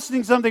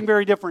suggesting something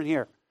very different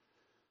here.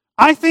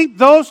 I think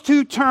those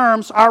two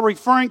terms are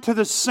referring to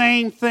the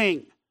same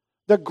thing.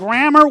 The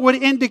grammar would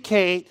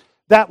indicate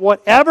that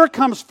whatever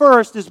comes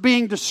first is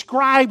being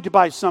described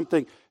by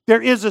something.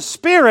 There is a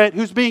spirit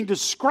who's being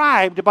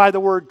described by the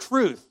word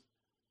truth.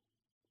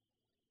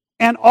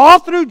 And all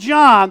through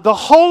John, the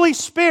Holy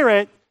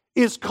Spirit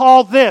is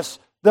called this,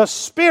 the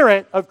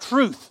Spirit of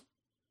truth.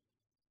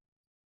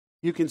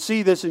 You can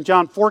see this in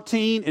John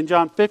 14, in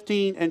John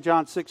 15, and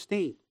John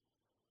 16.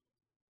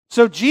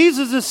 So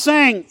Jesus is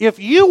saying, if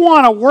you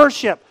want to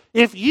worship,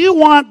 if you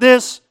want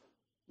this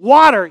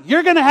water,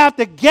 you're going to have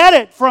to get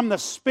it from the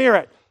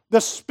Spirit. The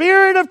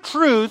Spirit of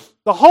truth,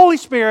 the Holy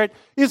Spirit,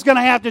 is going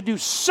to have to do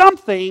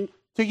something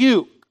to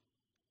you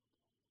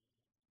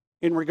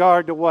in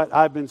regard to what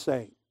I've been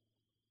saying.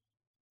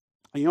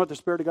 And you know what the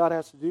Spirit of God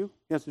has to do?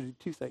 He has to do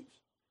two things.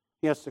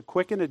 He has to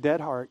quicken a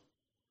dead heart,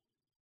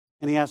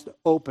 and He has to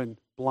open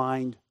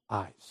blind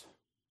eyes.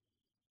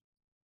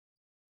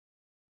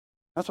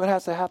 That's what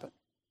has to happen.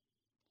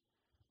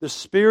 The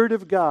Spirit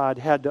of God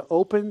had to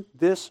open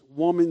this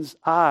woman's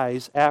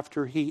eyes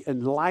after He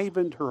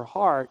enlivened her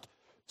heart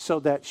so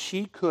that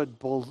she could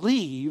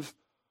believe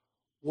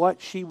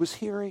what she was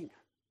hearing.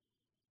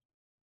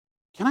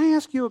 Can I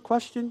ask you a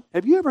question?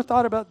 Have you ever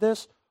thought about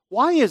this?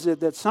 Why is it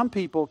that some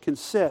people can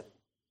sit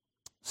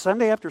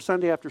Sunday after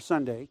Sunday after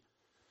Sunday,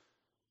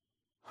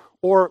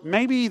 or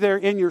maybe they're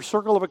in your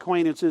circle of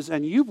acquaintances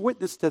and you've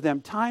witnessed to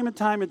them time and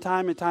time and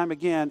time and time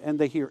again, and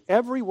they hear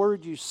every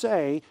word you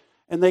say,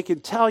 and they can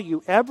tell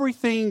you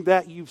everything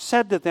that you've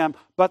said to them,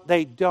 but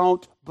they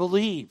don't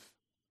believe.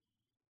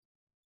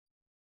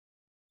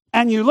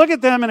 And you look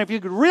at them, and if you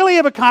could really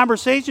have a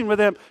conversation with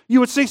them, you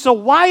would say, so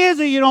why is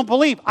it you don't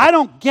believe? I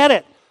don't get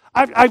it.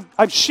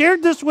 I've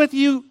shared this with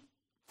you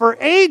for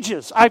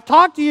ages. I've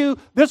talked to you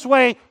this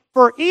way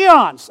for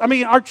eons. I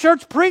mean, our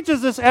church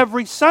preaches this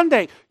every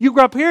Sunday. You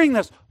grew up hearing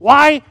this.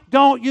 Why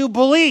don't you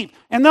believe?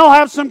 And they'll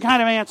have some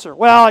kind of answer.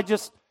 Well,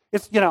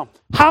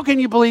 how can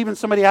you believe in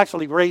somebody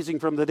actually raising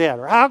from the dead?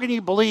 Or how can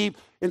you believe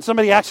in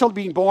somebody actually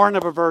being born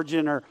of a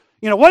virgin? Or,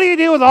 what do you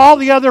do with all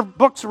the other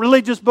books,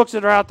 religious books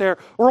that are out there?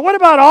 Or what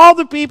about all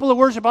the people who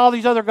worship all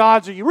these other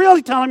gods? Are you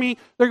really telling me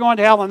they're going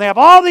to hell? And they have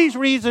all these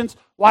reasons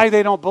why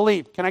they don't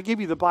believe. Can I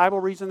give you the Bible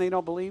reason they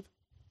don't believe?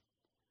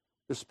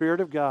 The Spirit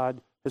of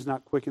God has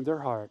not quickened their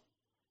heart,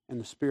 and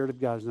the Spirit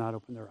of God has not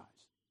opened their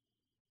eyes.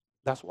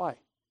 That's why.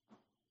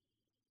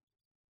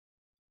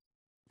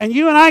 And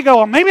you and I go,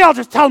 well, maybe I'll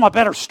just tell them a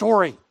better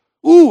story.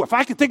 Ooh, if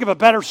I could think of a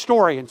better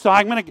story. And so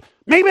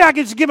maybe I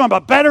could just give them a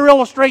better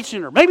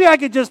illustration, or maybe I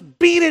could just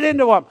beat it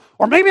into them,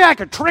 or maybe I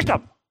could trick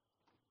them.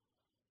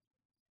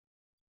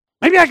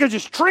 Maybe I could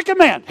just trick them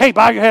in. Hey,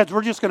 bow your heads,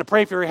 we're just going to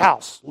pray for your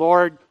house.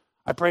 Lord,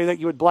 I pray that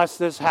you would bless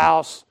this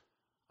house.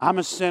 I'm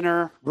a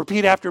sinner.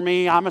 Repeat after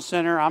me. I'm a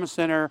sinner. I'm a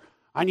sinner.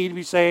 I need to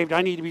be saved.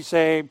 I need to be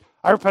saved.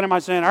 I repent of my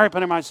sin. I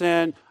repent of my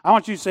sin. I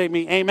want you to save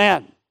me.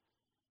 Amen.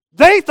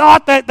 They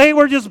thought that they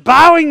were just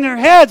bowing their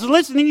heads,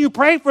 listening to you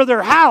pray for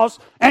their house,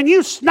 and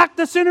you snuck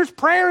the sinner's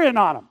prayer in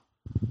on them.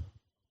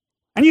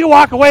 And you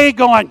walk away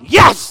going,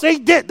 yes, they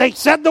did. They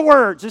said the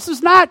words. This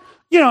is not,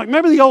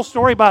 remember the old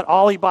story about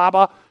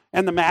Alibaba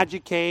and the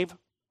magic cave?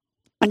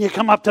 And you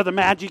come up to the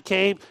magic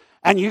cave,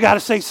 and you got to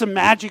say some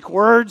magic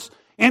words,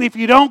 And if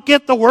you don't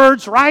get the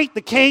words right,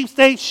 the cave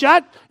stays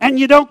shut, and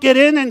you don't get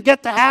in and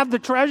get to have the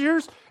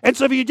treasures. And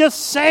so if you just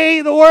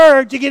say the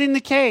words, you get in the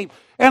cave.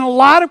 And a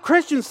lot of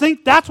Christians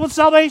think that's what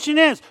salvation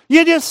is.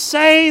 You just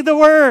say the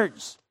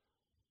words.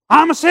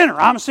 I'm a sinner.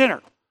 I'm a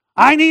sinner.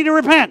 I need to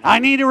repent. I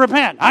need to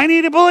repent. I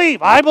need to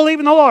believe. I believe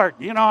in the Lord.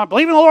 I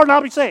believe in the Lord and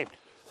I'll be saved.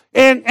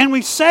 And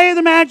we say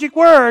the magic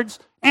words,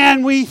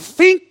 and we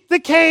think the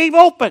cave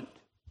opened.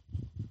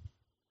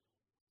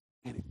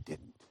 And it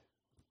didn't.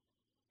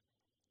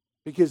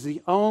 Because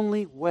the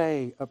only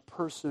way a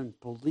person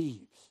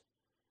believes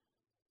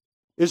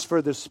is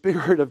for the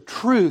Spirit of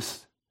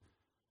truth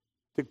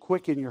to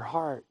quicken your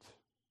heart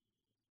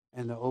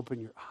and to open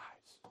your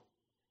eyes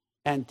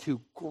and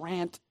to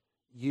grant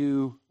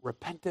you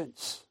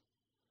repentance.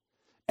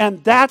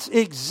 And that's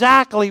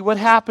exactly what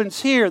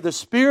happens here. The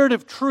Spirit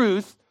of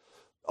truth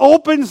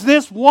opens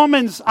this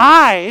woman's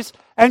eyes,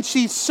 and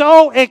she's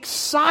so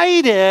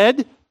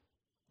excited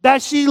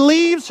that she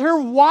leaves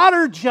her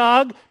water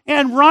jug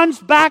and runs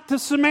back to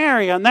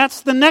Samaria. And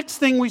that's the next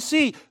thing we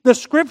see. The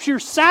Scripture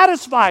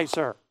satisfies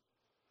her.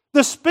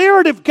 The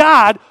Spirit of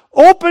God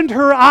opened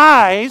her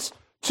eyes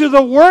to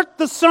the work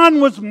the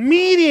Son was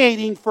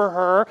mediating for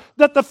her,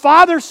 that the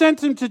Father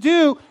sent him to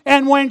do.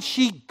 And when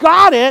she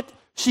got it,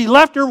 she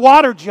left her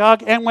water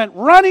jug and went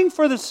running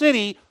for the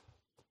city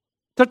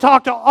to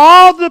talk to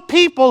all the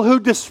people who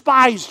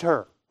despised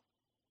her.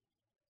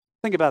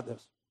 Think about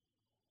this.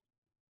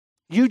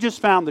 You just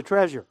found the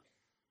treasure.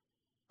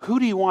 Who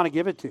do you want to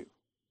give it to?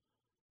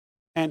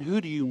 And who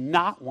do you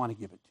not want to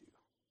give it to?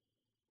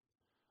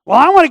 Well,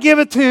 I want to give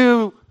it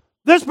to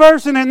this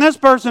person and this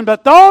person,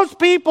 but those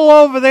people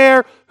over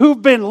there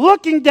who've been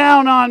looking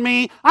down on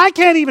me, I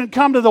can't even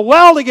come to the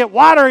well to get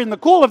water in the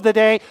cool of the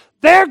day,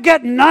 they're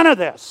getting none of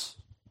this.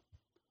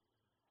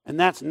 And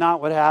that's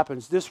not what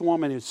happens. This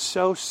woman is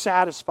so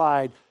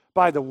satisfied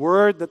by the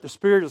word that the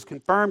Spirit has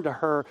confirmed to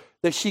her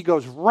that she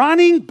goes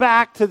running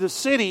back to the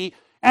city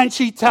and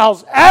she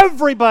tells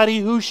everybody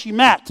who she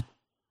met.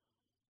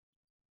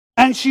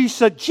 And she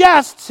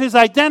suggests his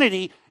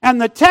identity, and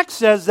the text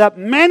says that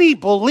many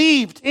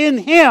believed in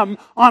him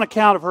on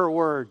account of her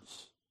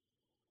words.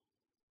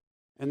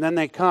 And then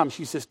they come.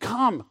 She says,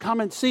 come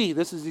and see.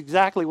 This is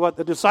exactly what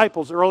the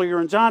disciples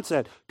earlier in John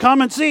said.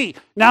 Come and see.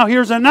 Now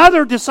here's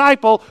another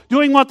disciple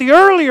doing what the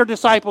earlier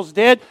disciples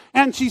did,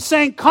 and she's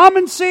saying, come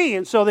and see.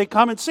 And so they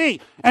come and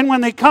see. And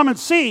when they come and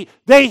see,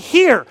 they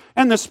hear.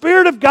 And the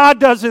Spirit of God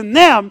does in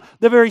them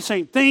the very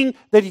same thing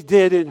that He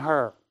did in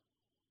her.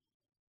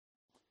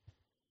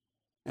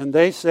 And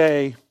they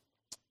say,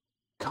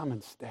 come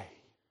and stay.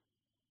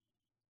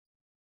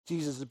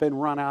 Jesus has been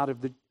run out of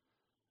the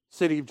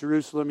city of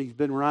Jerusalem. He's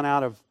been run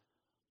out of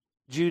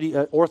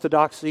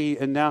orthodoxy,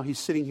 and now he's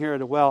sitting here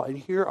at a well. And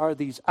here are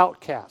these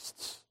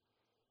outcasts.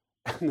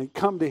 And they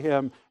come to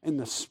him, and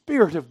the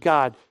Spirit of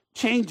God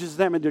changes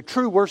them into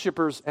true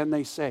worshipers, and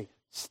they say,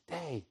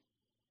 stay.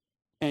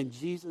 And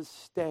Jesus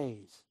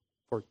stays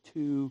for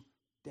 2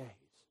 days.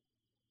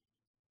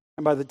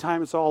 And by the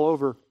time it's all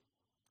over,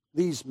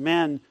 these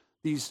men,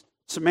 these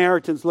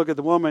Samaritans look at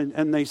the woman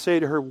and they say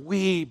to her,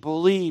 we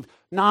believe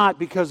not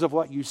because of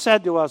what you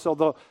said to us,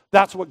 although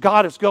that's what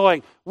God is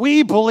going.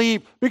 We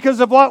believe because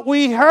of what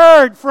we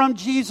heard from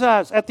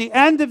Jesus. At the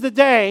end of the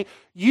day,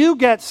 you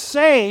get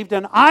saved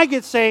and I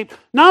get saved,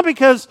 not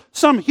because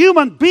some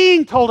human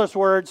being told us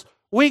words.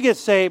 We get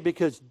saved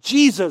because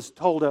Jesus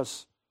told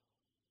us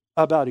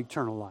about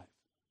eternal life.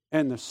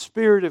 And the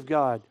Spirit of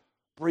God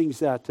brings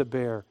that to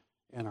bear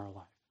in our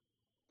life.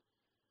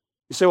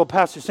 You say, well,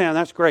 Pastor Sam,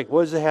 that's great.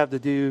 What does it have to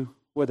do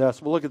with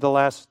us? We'll look at the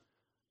last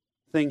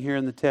thing here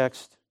in the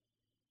text.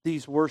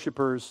 These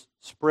worshipers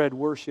spread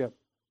worship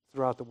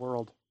throughout the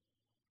world.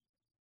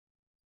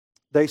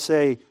 They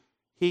say,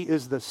 He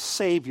is the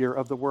Savior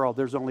of the world.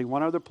 There's only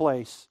one other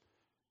place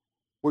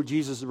where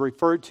Jesus is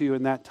referred to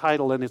in that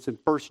title, and it's in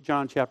 1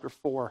 John chapter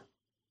 4.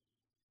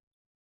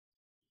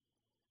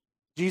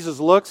 Jesus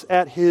looks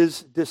at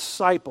His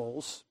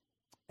disciples,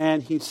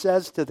 and He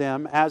says to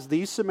them, as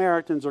these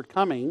Samaritans are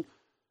coming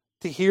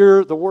to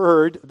hear the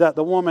word that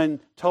the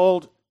woman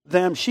told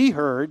them she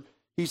heard,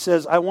 He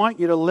says, I want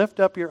you to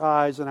lift up your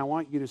eyes and I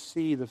want you to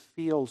see the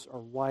fields are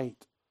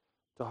white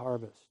to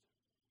harvest.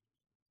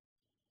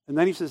 And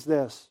then He says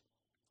this,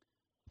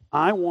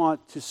 I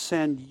want to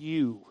send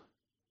you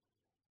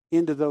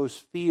into those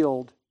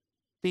fields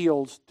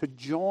to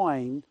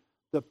join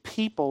the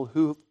people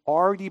who've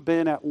already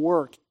been at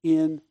work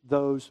in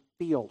those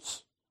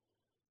fields.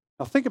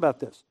 Now think about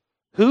this.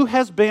 Who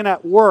has been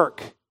at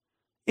work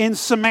in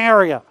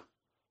Samaria?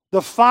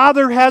 The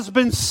Father has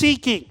been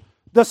seeking.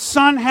 The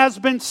Son has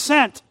been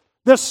sent.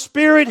 The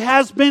Spirit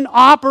has been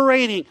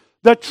operating.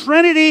 The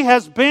Trinity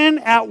has been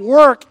at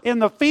work in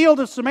the field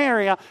of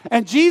Samaria.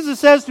 And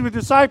Jesus says to His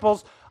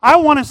disciples, I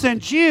want to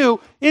send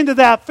you into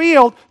that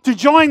field to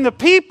join the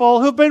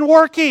people who've been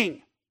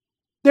working.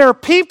 There are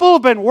people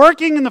who've been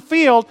working in the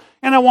field,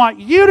 and I want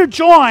you to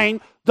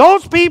join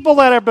those people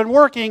that have been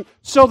working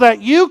so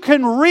that you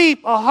can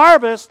reap a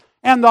harvest,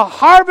 and the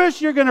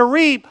harvest you're going to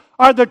reap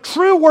are the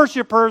true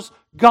worshipers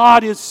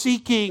God is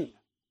seeking.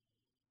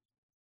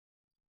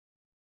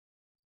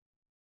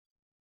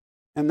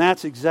 And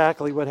that's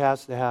exactly what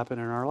has to happen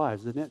in our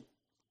lives, isn't it?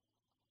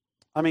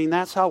 I mean,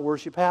 that's how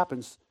worship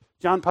happens.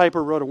 John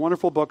Piper wrote a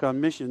wonderful book on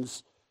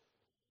missions,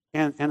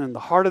 and in the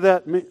heart of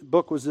that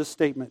book was this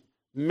statement: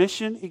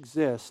 mission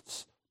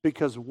exists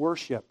because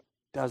worship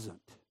doesn't.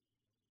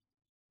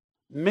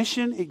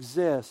 Mission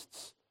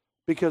exists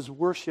because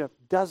worship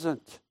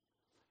doesn't.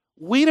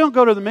 We don't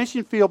go to the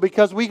mission field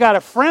because we got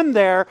a friend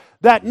there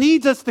that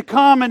needs us to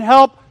come and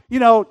help,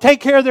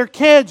 take care of their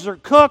kids or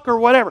cook or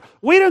whatever.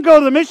 We don't go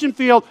to the mission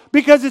field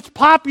because it's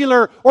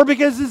popular or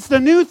because it's the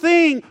new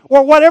thing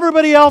or what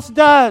everybody else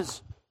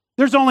does.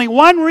 There's only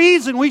one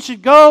reason we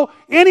should go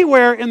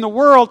anywhere in the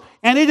world,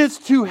 and it is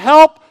to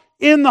help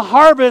in the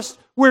harvest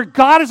where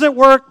God is at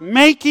work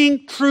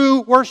making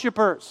true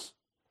worshipers.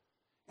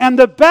 And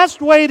the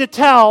best way to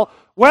tell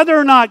whether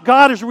or not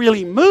God is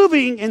really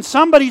moving in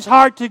somebody's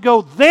heart to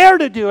go there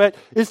to do it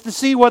is to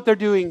see what they're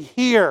doing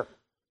here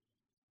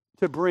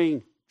to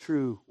bring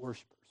true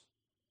worshipers.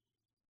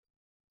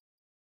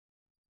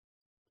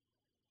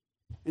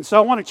 And so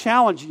I want to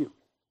challenge you.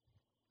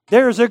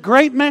 There is a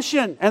great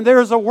mission, and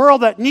there is a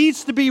world that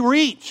needs to be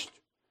reached.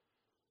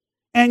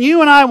 And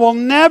you and I will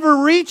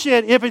never reach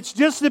it if it's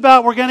just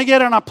about we're going to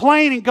get on a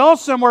plane and go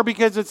somewhere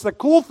because it's the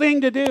cool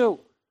thing to do.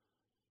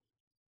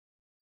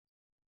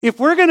 If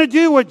we're going to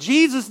do what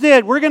Jesus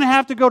did, we're going to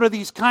have to go to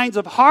these kinds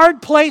of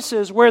hard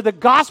places where the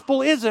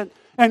gospel isn't,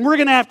 and we're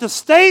going to have to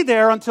stay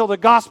there until the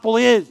gospel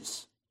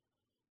is.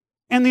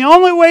 And the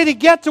only way to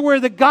get to where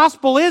the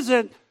gospel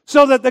isn't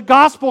so that the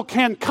gospel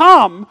can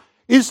come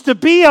is to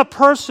be a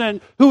person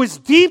who is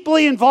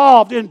deeply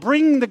involved in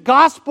bringing the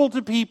gospel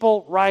to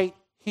people right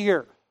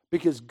here.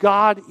 Because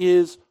God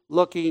is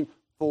looking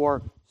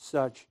for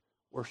such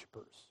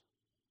worshipers.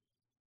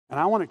 And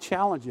I want to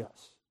challenge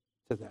us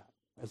to that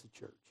as a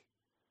church.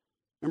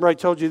 Remember I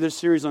told you this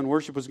series on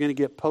worship was going to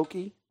get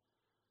pokey?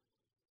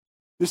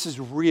 This is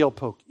real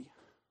pokey.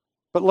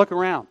 But look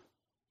around.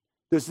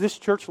 Does this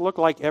church look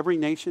like every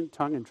nation,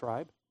 tongue, and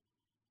tribe?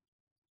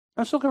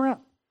 Let's look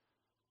around.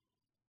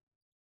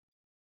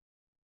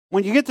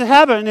 When you get to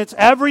heaven, it's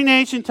every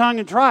nation, tongue,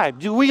 and tribe.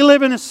 Do we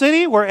live in a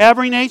city where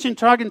every nation,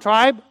 tongue, and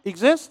tribe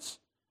exists?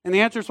 And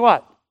the answer is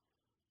what?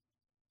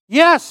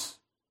 Yes.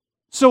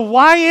 So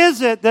why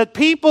is it that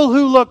people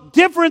who look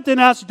different than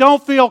us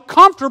don't feel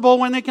comfortable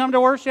when they come to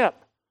worship?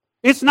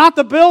 It's not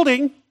the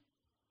building.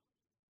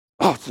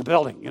 Oh, it's the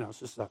building. It's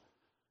just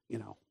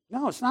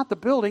No, it's not the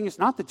building. It's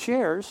not the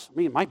chairs. I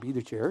mean, it might be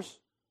the chairs.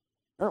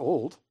 They're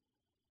old.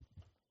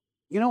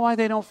 You know why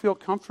they don't feel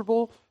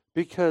comfortable?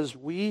 Because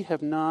we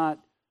have not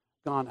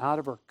gone out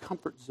of our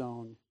comfort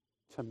zone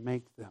to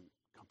make them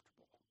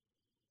comfortable.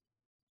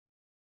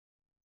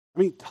 I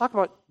mean, talk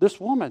about this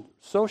woman,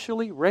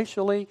 socially,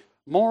 racially,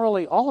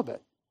 morally, all of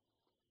it.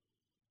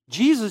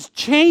 Jesus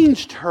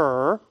changed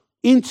her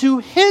into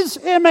His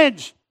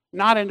image,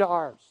 not into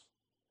ours.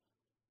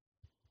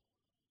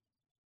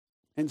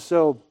 And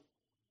so,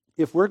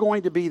 if we're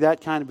going to be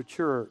that kind of a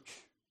church,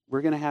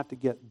 we're going to have to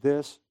get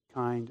this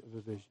kind of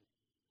a vision.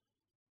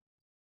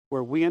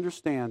 Where we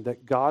understand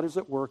that God is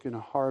at work in a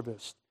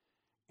harvest,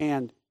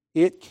 and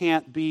it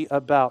can't be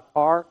about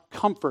our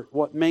comfort,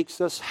 what makes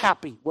us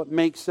happy, what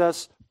makes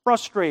us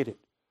frustrated.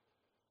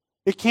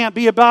 It can't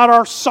be about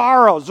our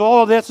sorrows.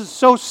 Oh, this is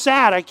so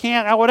sad, I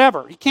can't,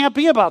 whatever. It can't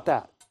be about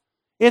that.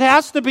 It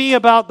has to be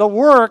about the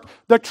work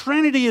the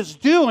Trinity is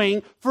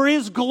doing for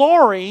His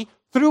glory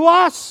through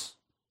us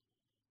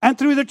and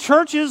through the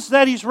churches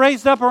that He's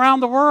raised up around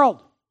the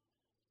world.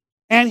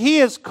 And He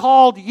has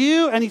called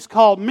you and He's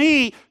called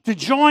me to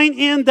join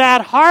in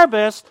that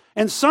harvest.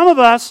 And some of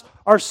us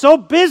are so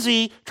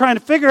busy trying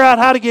to figure out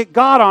how to get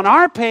God on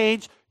our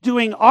page,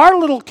 doing our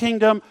little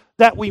kingdom,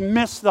 that we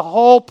miss the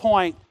whole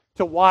point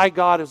to why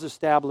God has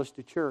established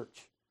a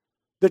church.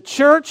 The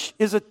church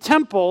is a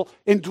temple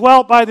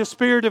indwelt by the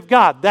Spirit of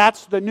God.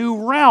 That's the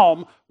new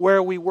realm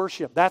where we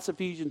worship. That's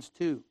Ephesians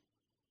 2.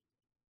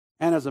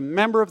 And as a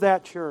member of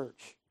that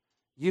church,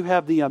 you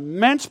have the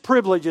immense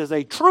privilege as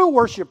a true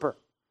worshiper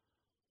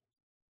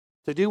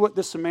to do what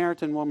the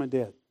Samaritan woman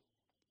did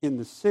in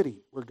the city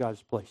where God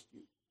has placed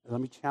you. And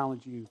let me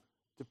challenge you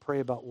to pray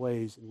about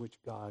ways in which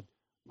God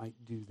might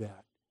do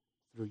that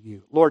through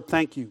you. Lord,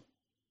 thank you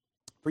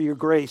for your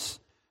grace.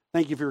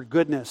 Thank you for your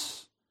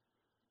goodness.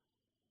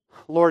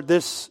 Lord,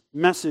 this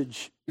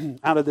message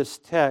out of this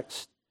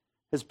text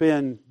has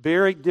been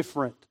very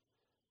different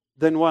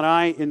than what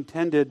I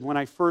intended when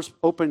I first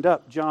opened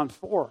up John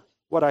 4,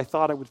 what I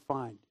thought I would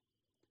find.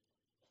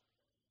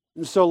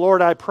 And so,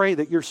 Lord, I pray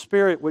that your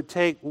Spirit would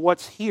take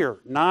what's here,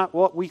 not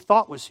what we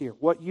thought was here,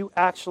 what you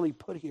actually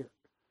put here,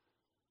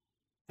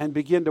 and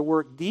begin to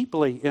work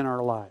deeply in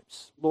our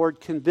lives. Lord,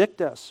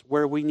 convict us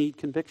where we need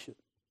conviction.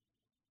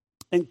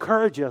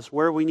 Encourage us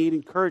where we need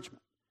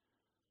encouragement.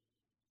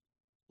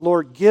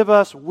 Lord, give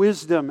us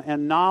wisdom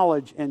and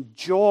knowledge and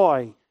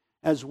joy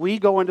as we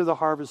go into the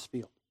harvest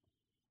field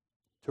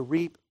to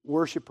reap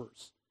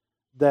worshipers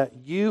that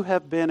you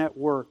have been at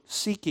work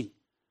seeking.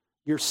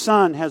 Your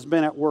Son has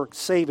been at work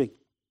saving.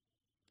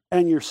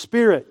 And your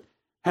Spirit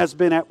has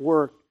been at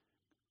work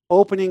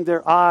opening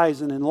their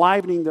eyes and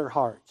enlivening their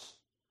hearts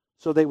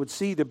so they would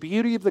see the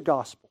beauty of the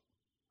gospel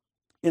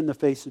in the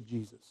face of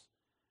Jesus.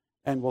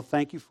 And we'll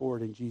thank you for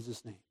it in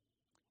Jesus' name.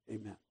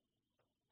 Amen.